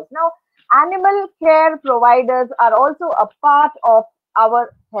partners. Now, animal care providers are also a part of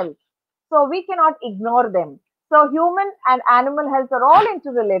our health. So we cannot ignore them. So human and animal health are all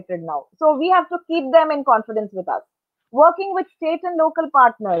interrelated now. So we have to keep them in confidence with us. Working with state and local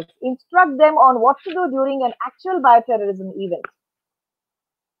partners, instruct them on what to do during an actual bioterrorism event.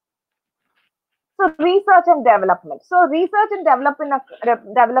 So research and development. So research and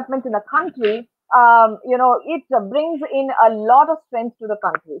development in a country, it brings in a lot of strength to the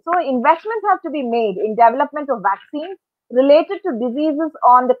country. So investments have to be made in development of vaccines related to diseases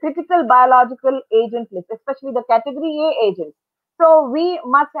on the critical biological agent list, especially the category A agents. So we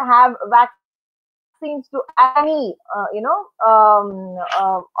must have vaccines to as many,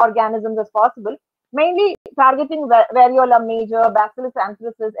 organisms as possible, mainly targeting variola major, Bacillus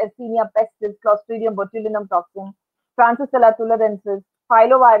anthracis, Yersinia pestis, Clostridium botulinum toxin, Transicella tularensis,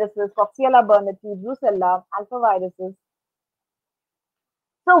 filoviruses, Coxiella burnetii, Brucella, alphaviruses.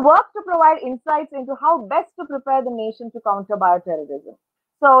 So work to provide insights into how best to prepare the nation to counter bioterrorism.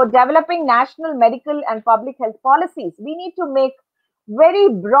 So developing national medical and public health policies. We need to make very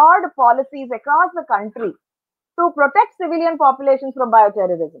broad policies across the country to protect civilian populations from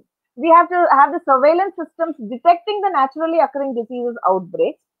bioterrorism. We have to have the surveillance systems detecting the naturally occurring diseases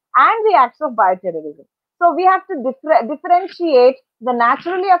outbreaks and the acts of bioterrorism. So we have to differentiate the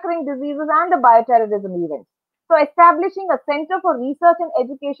naturally occurring diseases and the bioterrorism events. So establishing a center for research and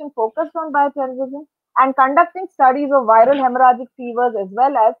education focused on bioterrorism and conducting studies of viral hemorrhagic fevers as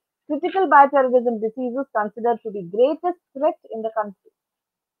well as critical bioterrorism diseases considered to be greatest threat in the country.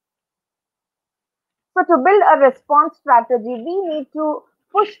 So to build a response strategy, we need to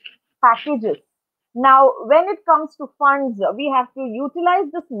push packages. Now, when it comes to funds, we have to utilize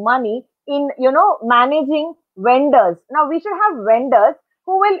this money in, managing vendors. Now, we should have vendors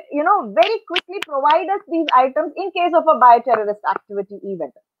who will, very quickly provide us these items in case of a bioterrorist activity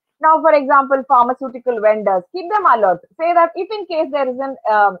event. Now, for example, pharmaceutical vendors, keep them alert. Say that if in case there is an,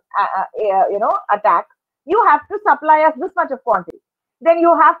 attack, you have to supply us this much of quantity. Then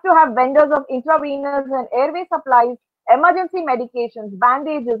you have to have vendors of intravenous and airway supplies, emergency medications,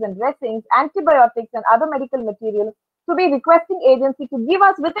 bandages and dressings, antibiotics and other medical materials to be requesting agency to give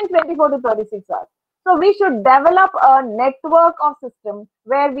us within 24 to 36 hours. So we should develop a network of systems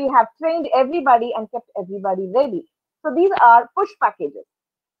where we have trained everybody and kept everybody ready. So these are push packages.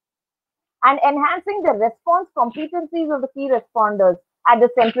 And enhancing the response competencies of the key responders at the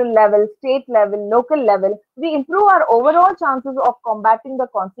central level, state level, local level, we improve our overall chances of combating the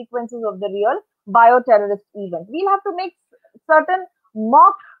consequences of the real bioterrorist event. We'll have to make certain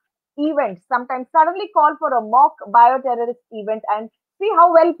mock events, sometimes suddenly call for a mock bioterrorist event and see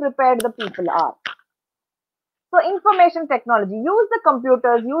how well prepared the people are. So information technology, use the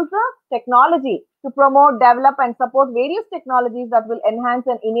computers, use the technology to promote, develop and support various technologies that will enhance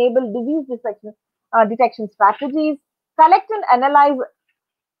and enable disease detection strategies, collect and analyze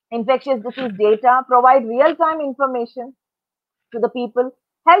infectious disease data, provide real-time information to the people,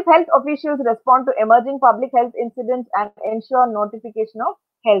 help health officials respond to emerging public health incidents and ensure notification of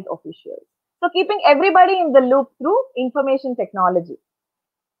health officials. So keeping everybody in the loop through information technology.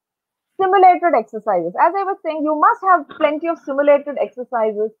 Simulated exercises. As I was saying, you must have plenty of simulated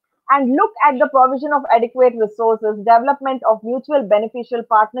exercises and look at the provision of adequate resources, development of mutual beneficial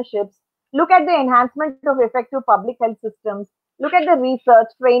partnerships, look at the enhancement of effective public health systems, look at the research,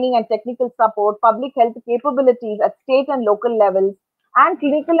 training and technical support, public health capabilities at state and local levels, and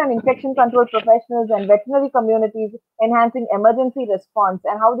clinical and infection control professionals and veterinary communities enhancing emergency response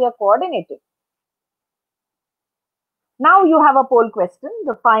and how they are coordinated. Now you have a poll question,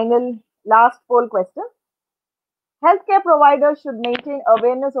 the final last poll question. Healthcare providers should maintain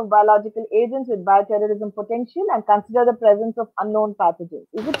awareness of biological agents with bioterrorism potential and consider the presence of unknown pathogens.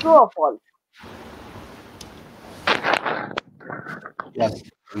 Is it true or false? Yes,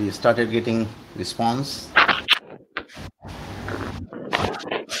 we started getting response.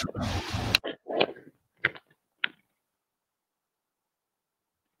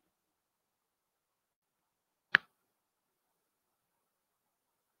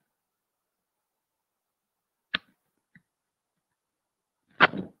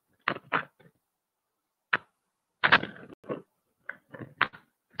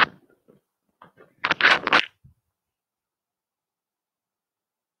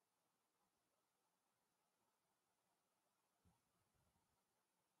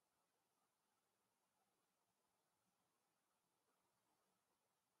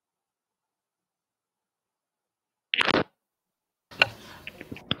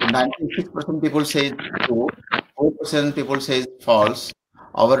 96% people say true, 4% people say false.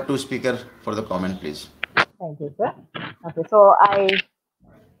 Our two speaker for the comment, please. Thank you, sir. Okay, so I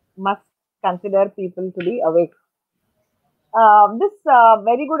must consider people to be awake. This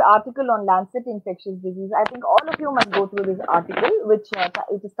very good article on Lancet Infectious Disease. I think all of you must go through this article, which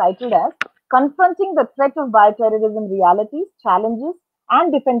it is titled as "Confronting the Threat of Bioterrorism: Realities, Challenges,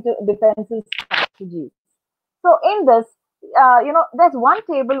 and Defenses Strategies." So, in this, there's one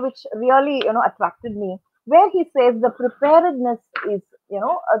table which really, attracted me, where he says the preparedness is,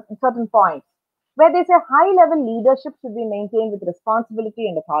 certain points, where they say high-level leadership should be maintained with responsibility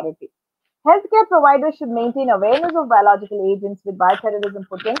and authority. Healthcare providers should maintain awareness of biological agents with bioterrorism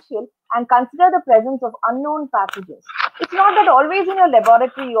potential and consider the presence of unknown pathogens. It's not that always in your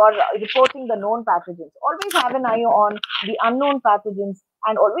laboratory you are reporting the known pathogens. Always have an eye on the unknown pathogens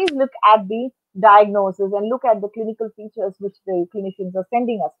and always look at the diagnosis and look at the clinical features which the clinicians are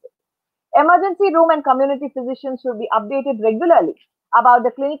sending us with. Emergency room and community physicians should be updated regularly about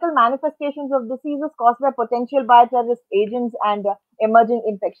the clinical manifestations of diseases caused by potential bioterrorist agents and emerging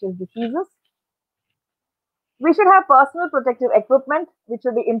infectious diseases. We should have personal protective equipment, which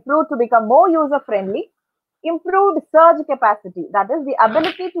should be improved to become more user-friendly. Improved surge capacity, that is the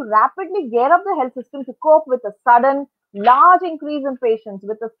ability to rapidly gear up the health system to cope with a sudden, large increase in patients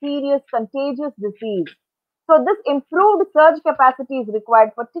with a serious contagious disease. So this improved surge capacity is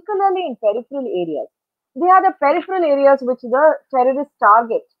required, particularly in peripheral areas. They are the peripheral areas which the terrorists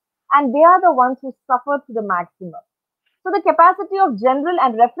target, and they are the ones who suffer to the maximum. So the capacity of general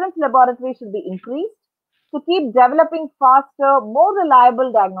and reference laboratories should be increased to keep developing faster, more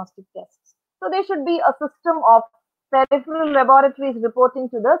reliable diagnostic tests. So there should be a system of peripheral laboratories reporting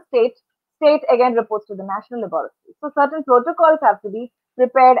to the state. State again reports to the national laboratory. So certain protocols have to be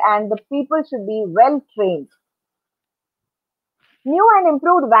prepared and the people should be well trained. New and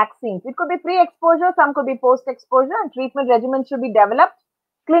improved vaccines. It could be pre-exposure, some could be post-exposure, and treatment regimens should be developed.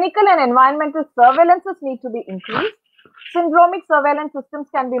 Clinical and environmental surveillances need to be increased. Syndromic surveillance systems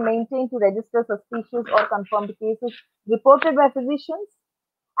can be maintained to register suspicious or confirmed cases reported by physicians.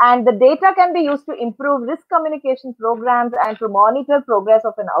 And the data can be used to improve risk communication programs and to monitor progress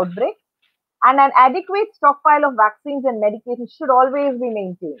of an outbreak. And an adequate stockpile of vaccines and medications should always be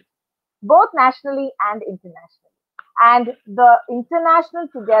maintained, both nationally and internationally. And the international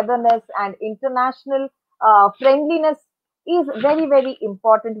togetherness and international friendliness is very, very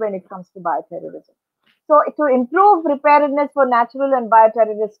important when it comes to bioterrorism. So to improve preparedness for natural and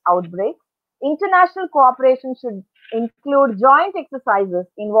bioterrorist outbreaks, international cooperation should include joint exercises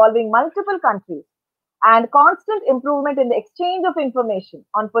involving multiple countries and constant improvement in the exchange of information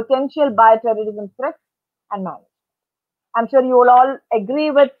on potential bioterrorism threats and management. I'm sure you will all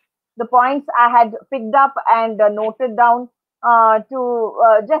agree with the points I had picked up and noted down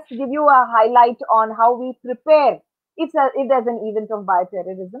to just give you a highlight on how we prepare if there's an event of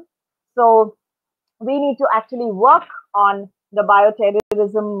bioterrorism. So we need to actually work on the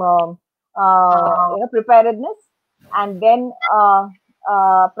bioterrorism preparedness, and then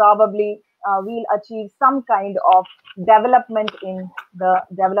probably we'll achieve some kind of development in the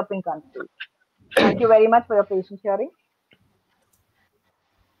developing countries. Thank you very much for your patient hearing.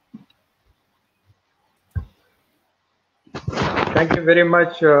 Thank you very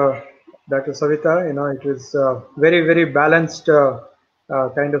much, Dr. Savitha. It was very, very balanced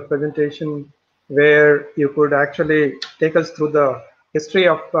kind of presentation where you could actually take us through the history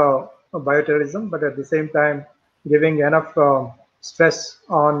of bioterrorism, but at the same time giving enough stress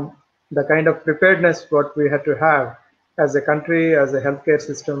on the kind of preparedness what we had to have as a country, as a healthcare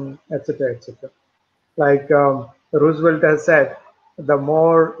system, etc., etc. Like Roosevelt has said, the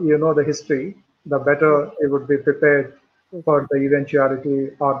more you know the history, the better you would be prepared for the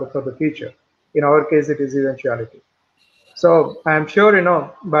eventuality or for the future. In our case, it is eventuality. So I'm sure,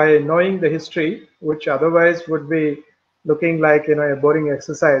 by knowing the history, which otherwise would be looking like, a boring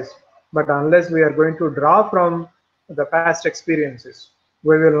exercise, but unless we are going to draw from the past experiences,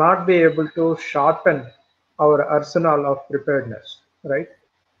 we will not be able to sharpen our arsenal of preparedness, right?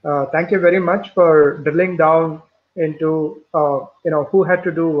 Thank you very much for drilling down into, who had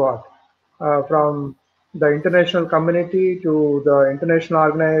to do what, from the international community to the international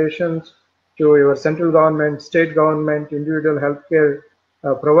organizations, to your central government, state government, individual healthcare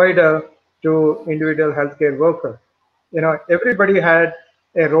provider, to individual healthcare worker. Everybody had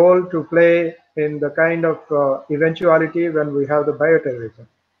a role to play in the kind of eventuality when we have the bioterrorism.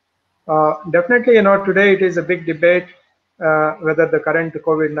 Definitely, today it is a big debate whether the current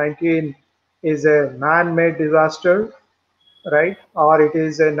COVID-19 is a man-made disaster, right, or it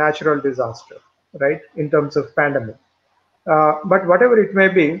is a natural disaster, right, in terms of pandemic. But whatever it may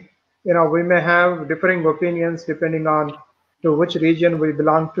be, we may have differing opinions depending on to which region we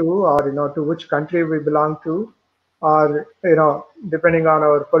belong to, or to which country we belong to, or depending on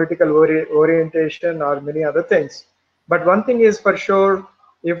our political orientation or many other things. But one thing is for sure,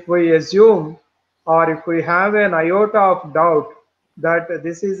 if we assume or if we have an iota of doubt that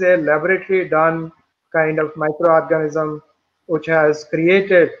this is a laboratory done kind of microorganism which has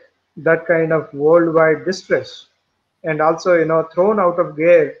created that kind of worldwide distress, and also thrown out of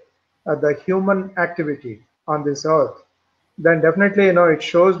gear the human activity on this earth, then definitely it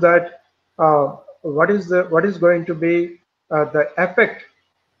shows that what is going to be the effect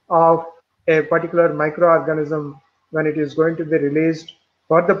of a particular microorganism when it is going to be released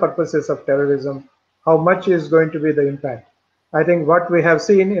for the purposes of terrorism. How much is going to be the impact? I think what we have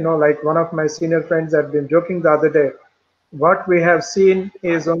seen, like one of my senior friends had been joking the other day, what we have seen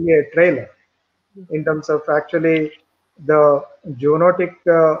is only a trailer in terms of actually the zoonotic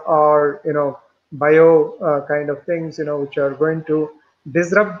or bio kind of things which are going to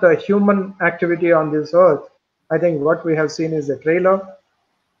disrupt the human activity on this earth. I think what we have seen is a trailer.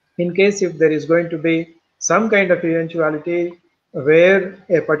 In case if there is going to be some kind of eventuality where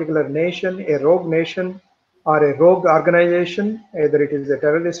a particular nation, a rogue nation or a rogue organization, either it is a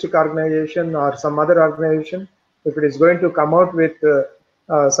terroristic organization or some other organization, if it is going to come out with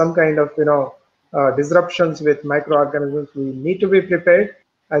some kind of disruptions with microorganisms, we need to be prepared.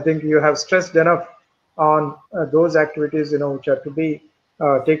 I think you have stressed enough on those activities which are to be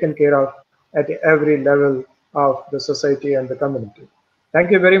taken care of at every level of the society and the community.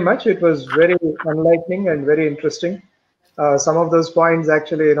 Thank you very much. It was very enlightening and very interesting. Some of those points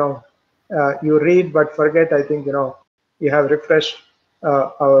actually, you read but forget. I think you have refreshed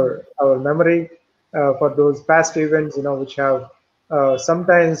our memory for those past events, which have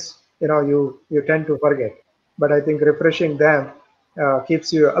sometimes you tend to forget. But I think refreshing them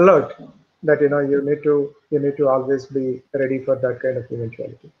keeps you alert that you need to always be ready for that kind of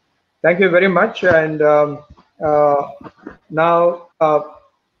eventuality. Thank you very much. And now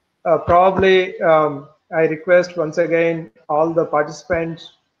probably I request once again all the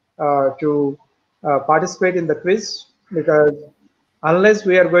participants to participate in the quiz, because unless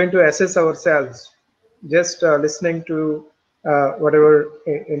we are going to assess ourselves, just listening to whatever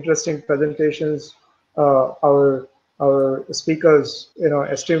interesting presentations our speakers,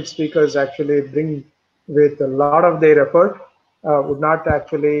 esteemed speakers actually bring with a lot of their effort, would not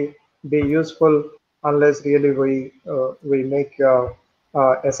actually be useful unless really we make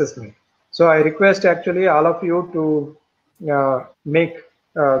assessment. So I request actually all of you to make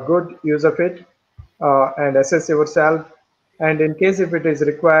good use of it and assess yourself. And in case if it is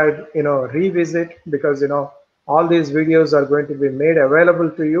required, revisit, because all these videos are going to be made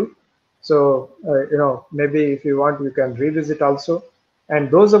available to you. So maybe if you want, you can revisit also. And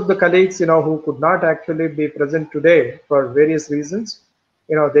those of the colleagues who could not actually be present today for various reasons,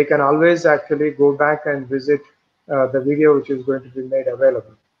 they can always actually go back and visit the video which is going to be made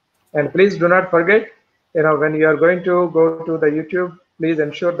available. And please do not forget, when you are going to go to the YouTube, please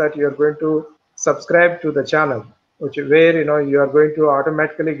ensure that you are going to subscribe to the channel, where you are going to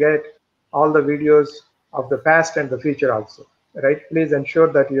automatically get all the videos of the past and the future also, right? Please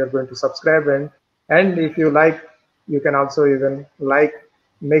ensure that you are going to subscribe, and if you like, you can also even like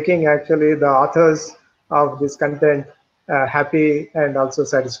making actually the authors of this content happy and also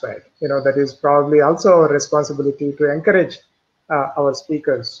satisfied. That is probably also our responsibility to encourage our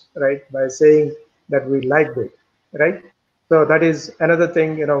speakers, right, by saying that we liked it, right? So that is another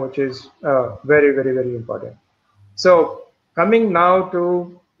thing, which is very, very, very important. So coming now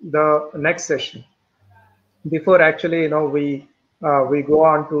to the next session, before actually, we go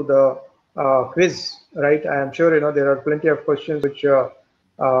on to the quiz, right? I am sure, there are plenty of questions which Mr.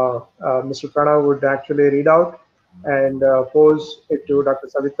 Pranav would actually read out and pose it to Dr.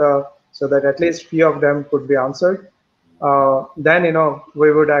 Savitha, so that at least few of them could be answered. Then,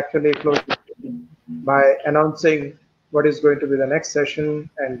 we would actually close by announcing what is going to be the next session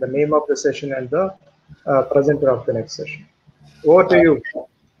and the name of the session and the presenter of the next session. Over to you.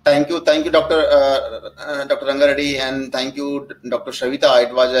 Thank you, Dr. Ranga Reddy, and thank you, Dr. Savitha.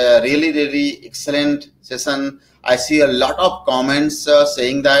 It was a really, really excellent session. I see a lot of comments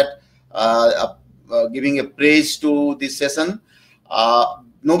saying that, giving a praise to this session.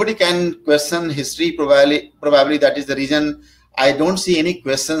 Nobody can question history, probably that is the reason I don't see any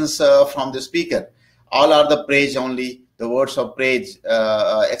questions from the speaker. All are the praise only, the words of praise.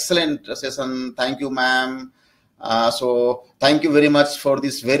 Excellent session. Thank you, ma'am. So thank you very much for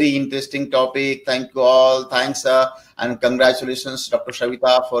this very interesting topic. Thank you all. Thanks and congratulations, Dr.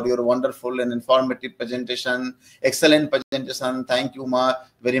 Savitha, for your wonderful and informative presentation. Excellent presentation. Thank you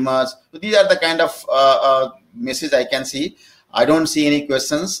very much. So these are the kind of message I can see. I don't see any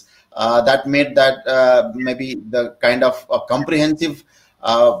questions. That made that maybe the kind of comprehensive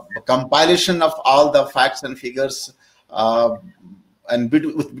compilation of all the facts and figures and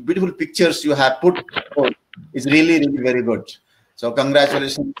beautiful pictures you have put forth is really, really very good. So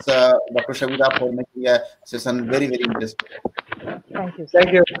congratulations, Dr. Savitha, for making a session very, very interesting. Thank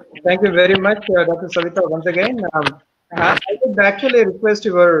you. Thank you very much, Dr. Savitha. Once again, I would actually request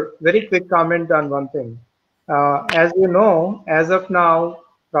your very quick comment on one thing. As you know, as of now,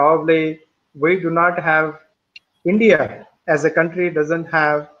 probably we do not have, India as a country doesn't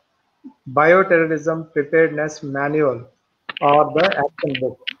have bioterrorism preparedness manual or the action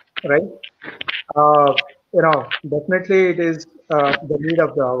book, right? Definitely it is the need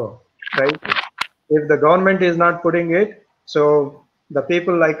of the hour, right? If the government is not putting it, so the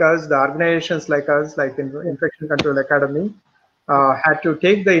people like us, the organizations like us, like Infection Control Academy, had to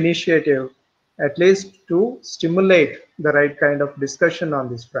take the initiative at least to stimulate the right kind of discussion on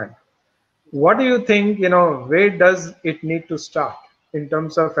this front. What do you think, where does it need to start in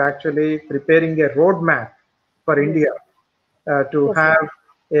terms of actually preparing a roadmap for India to have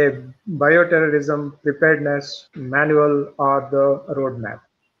a bioterrorism preparedness manual or the roadmap?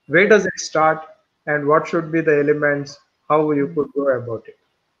 Where does it start and what should be the elements, how you could go about it?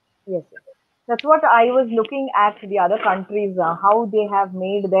 Yes, that's what I was looking at the other countries, how they have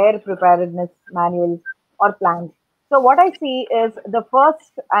made their preparedness manuals or plans. So what I see is the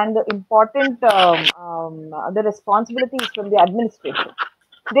first and the important the responsibility is from the administration.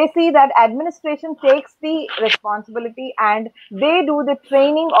 They see that administration takes the responsibility and they do the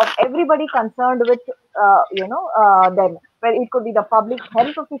training of everybody concerned with them, where it could be the public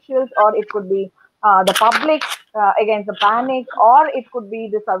health officials or it could be the public against the panic, or it could be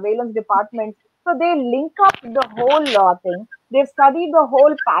the surveillance department. So they link up the whole thing. They've studied the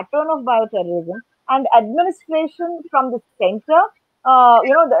whole pattern of bioterrorism, and administration from the center,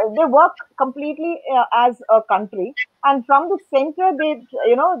 they work completely as a country, and from the center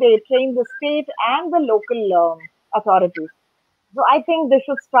they train the state and the local authorities. So I think they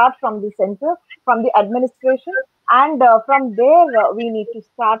should start from the center, from the administration, and from there we need to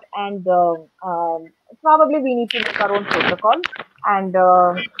start, and probably we need to make our own protocol and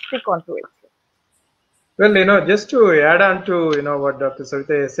stick on to it. Well, just to add on to what Dr.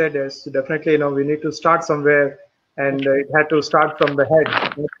 Savitha said is definitely we need to start somewhere, and it had to start from the head,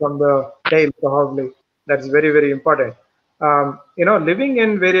 not from the tail probably. That's very, very important. Living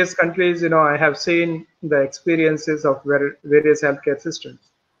in various countries, I have seen the experiences of various healthcare systems.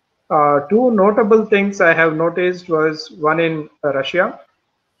 Two notable things I have noticed was one in Russia,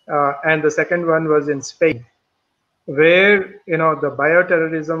 and the second one was in Spain, where the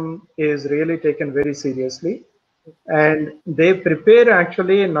bioterrorism is really taken very seriously, and they prepare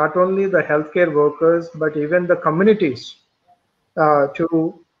actually not only the healthcare workers but even the communities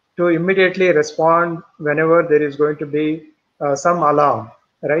to immediately respond whenever there is going to be some alarm,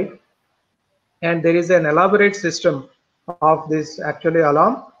 right? And there is an elaborate system of this actually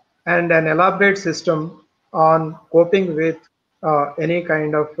alarm and an elaborate system on coping with any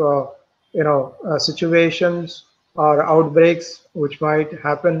kind of situations or outbreaks which might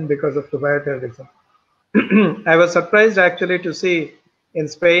happen because of the bioterrorism. I was surprised actually to see in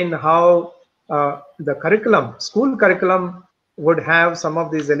Spain how the curriculum, school curriculum, would have some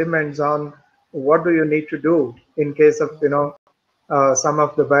of these elements on what do you need to do in case of some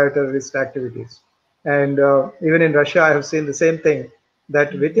of the bioterrorist activities. And even in Russia, I have seen the same thing,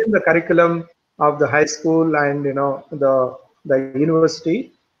 that within the curriculum of the high school and the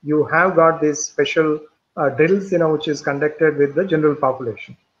university, you have got these special drills which is conducted with the general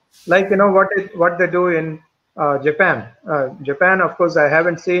population, like what they do in Japan. Japan, of course, I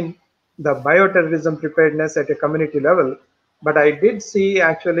haven't seen the bioterrorism preparedness at a community level, but I did see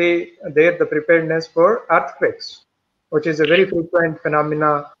actually there the preparedness for earthquakes, which is a very frequent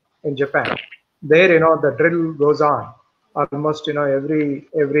phenomena in Japan. There, the drill goes on almost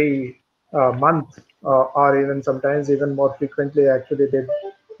every month, or even sometimes even more frequently. Actually,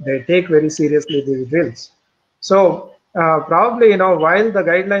 they take very seriously these drills. So probably while the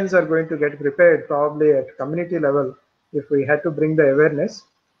guidelines are going to get prepared, probably at community level, if we had to bring the awareness,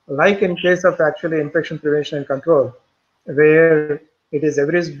 like in case of actually infection prevention and control, where it is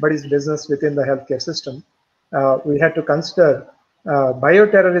everybody's business within the healthcare system, we had to consider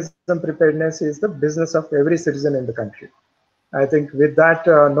bioterrorism preparedness is the business of every citizen in the country. I think with that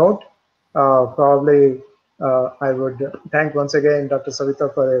note, probably I would thank once again Dr.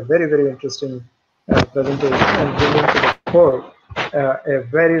 Savitha for a very, very interesting presentation and bringing to the fore a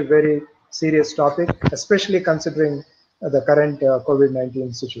very, very serious topic, especially considering the current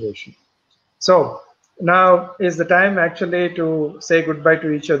COVID-19 situation. So now is the time actually to say goodbye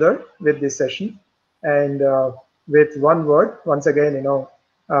to each other with this session. And with one word, once again,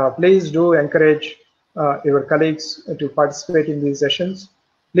 please do encourage your colleagues to participate in these sessions.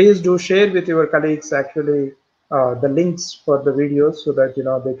 Please do share with your colleagues actually the links for the videos so that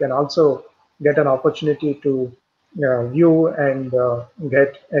they can also get an opportunity to view and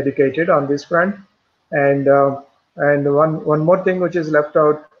get educated on this front. And one more thing which is left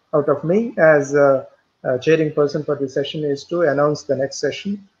out of me as chairing person for this session is to announce the next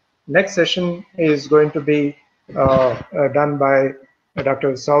session. Next session is going to be done by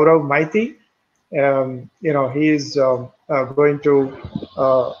Dr. Saurav Maiti. He is going to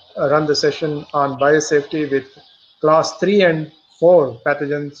run the session on biosafety with class 3 and 4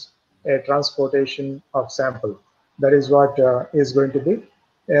 pathogens, transportation of sample. That is what is going to be.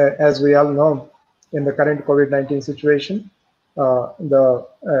 As we all know, in the current COVID-19 situation, the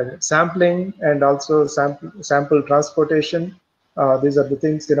sampling and also sample transportation, these are the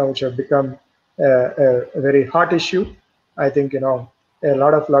things which have become a very hot issue. I think a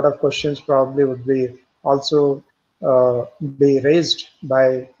lot of questions probably would be also be raised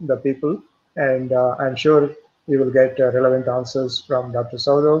by the people, and I'm sure we will get relevant answers from Dr.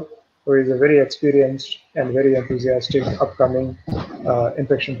 Saurav, who is a very experienced and very enthusiastic upcoming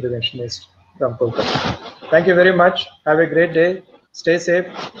infection preventionist from Kolkata. Thank you very much. Have a great day. Stay safe.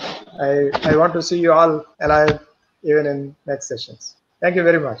 I want to see you all alive even in next sessions. Thank you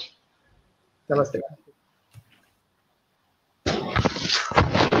very much. Namaste.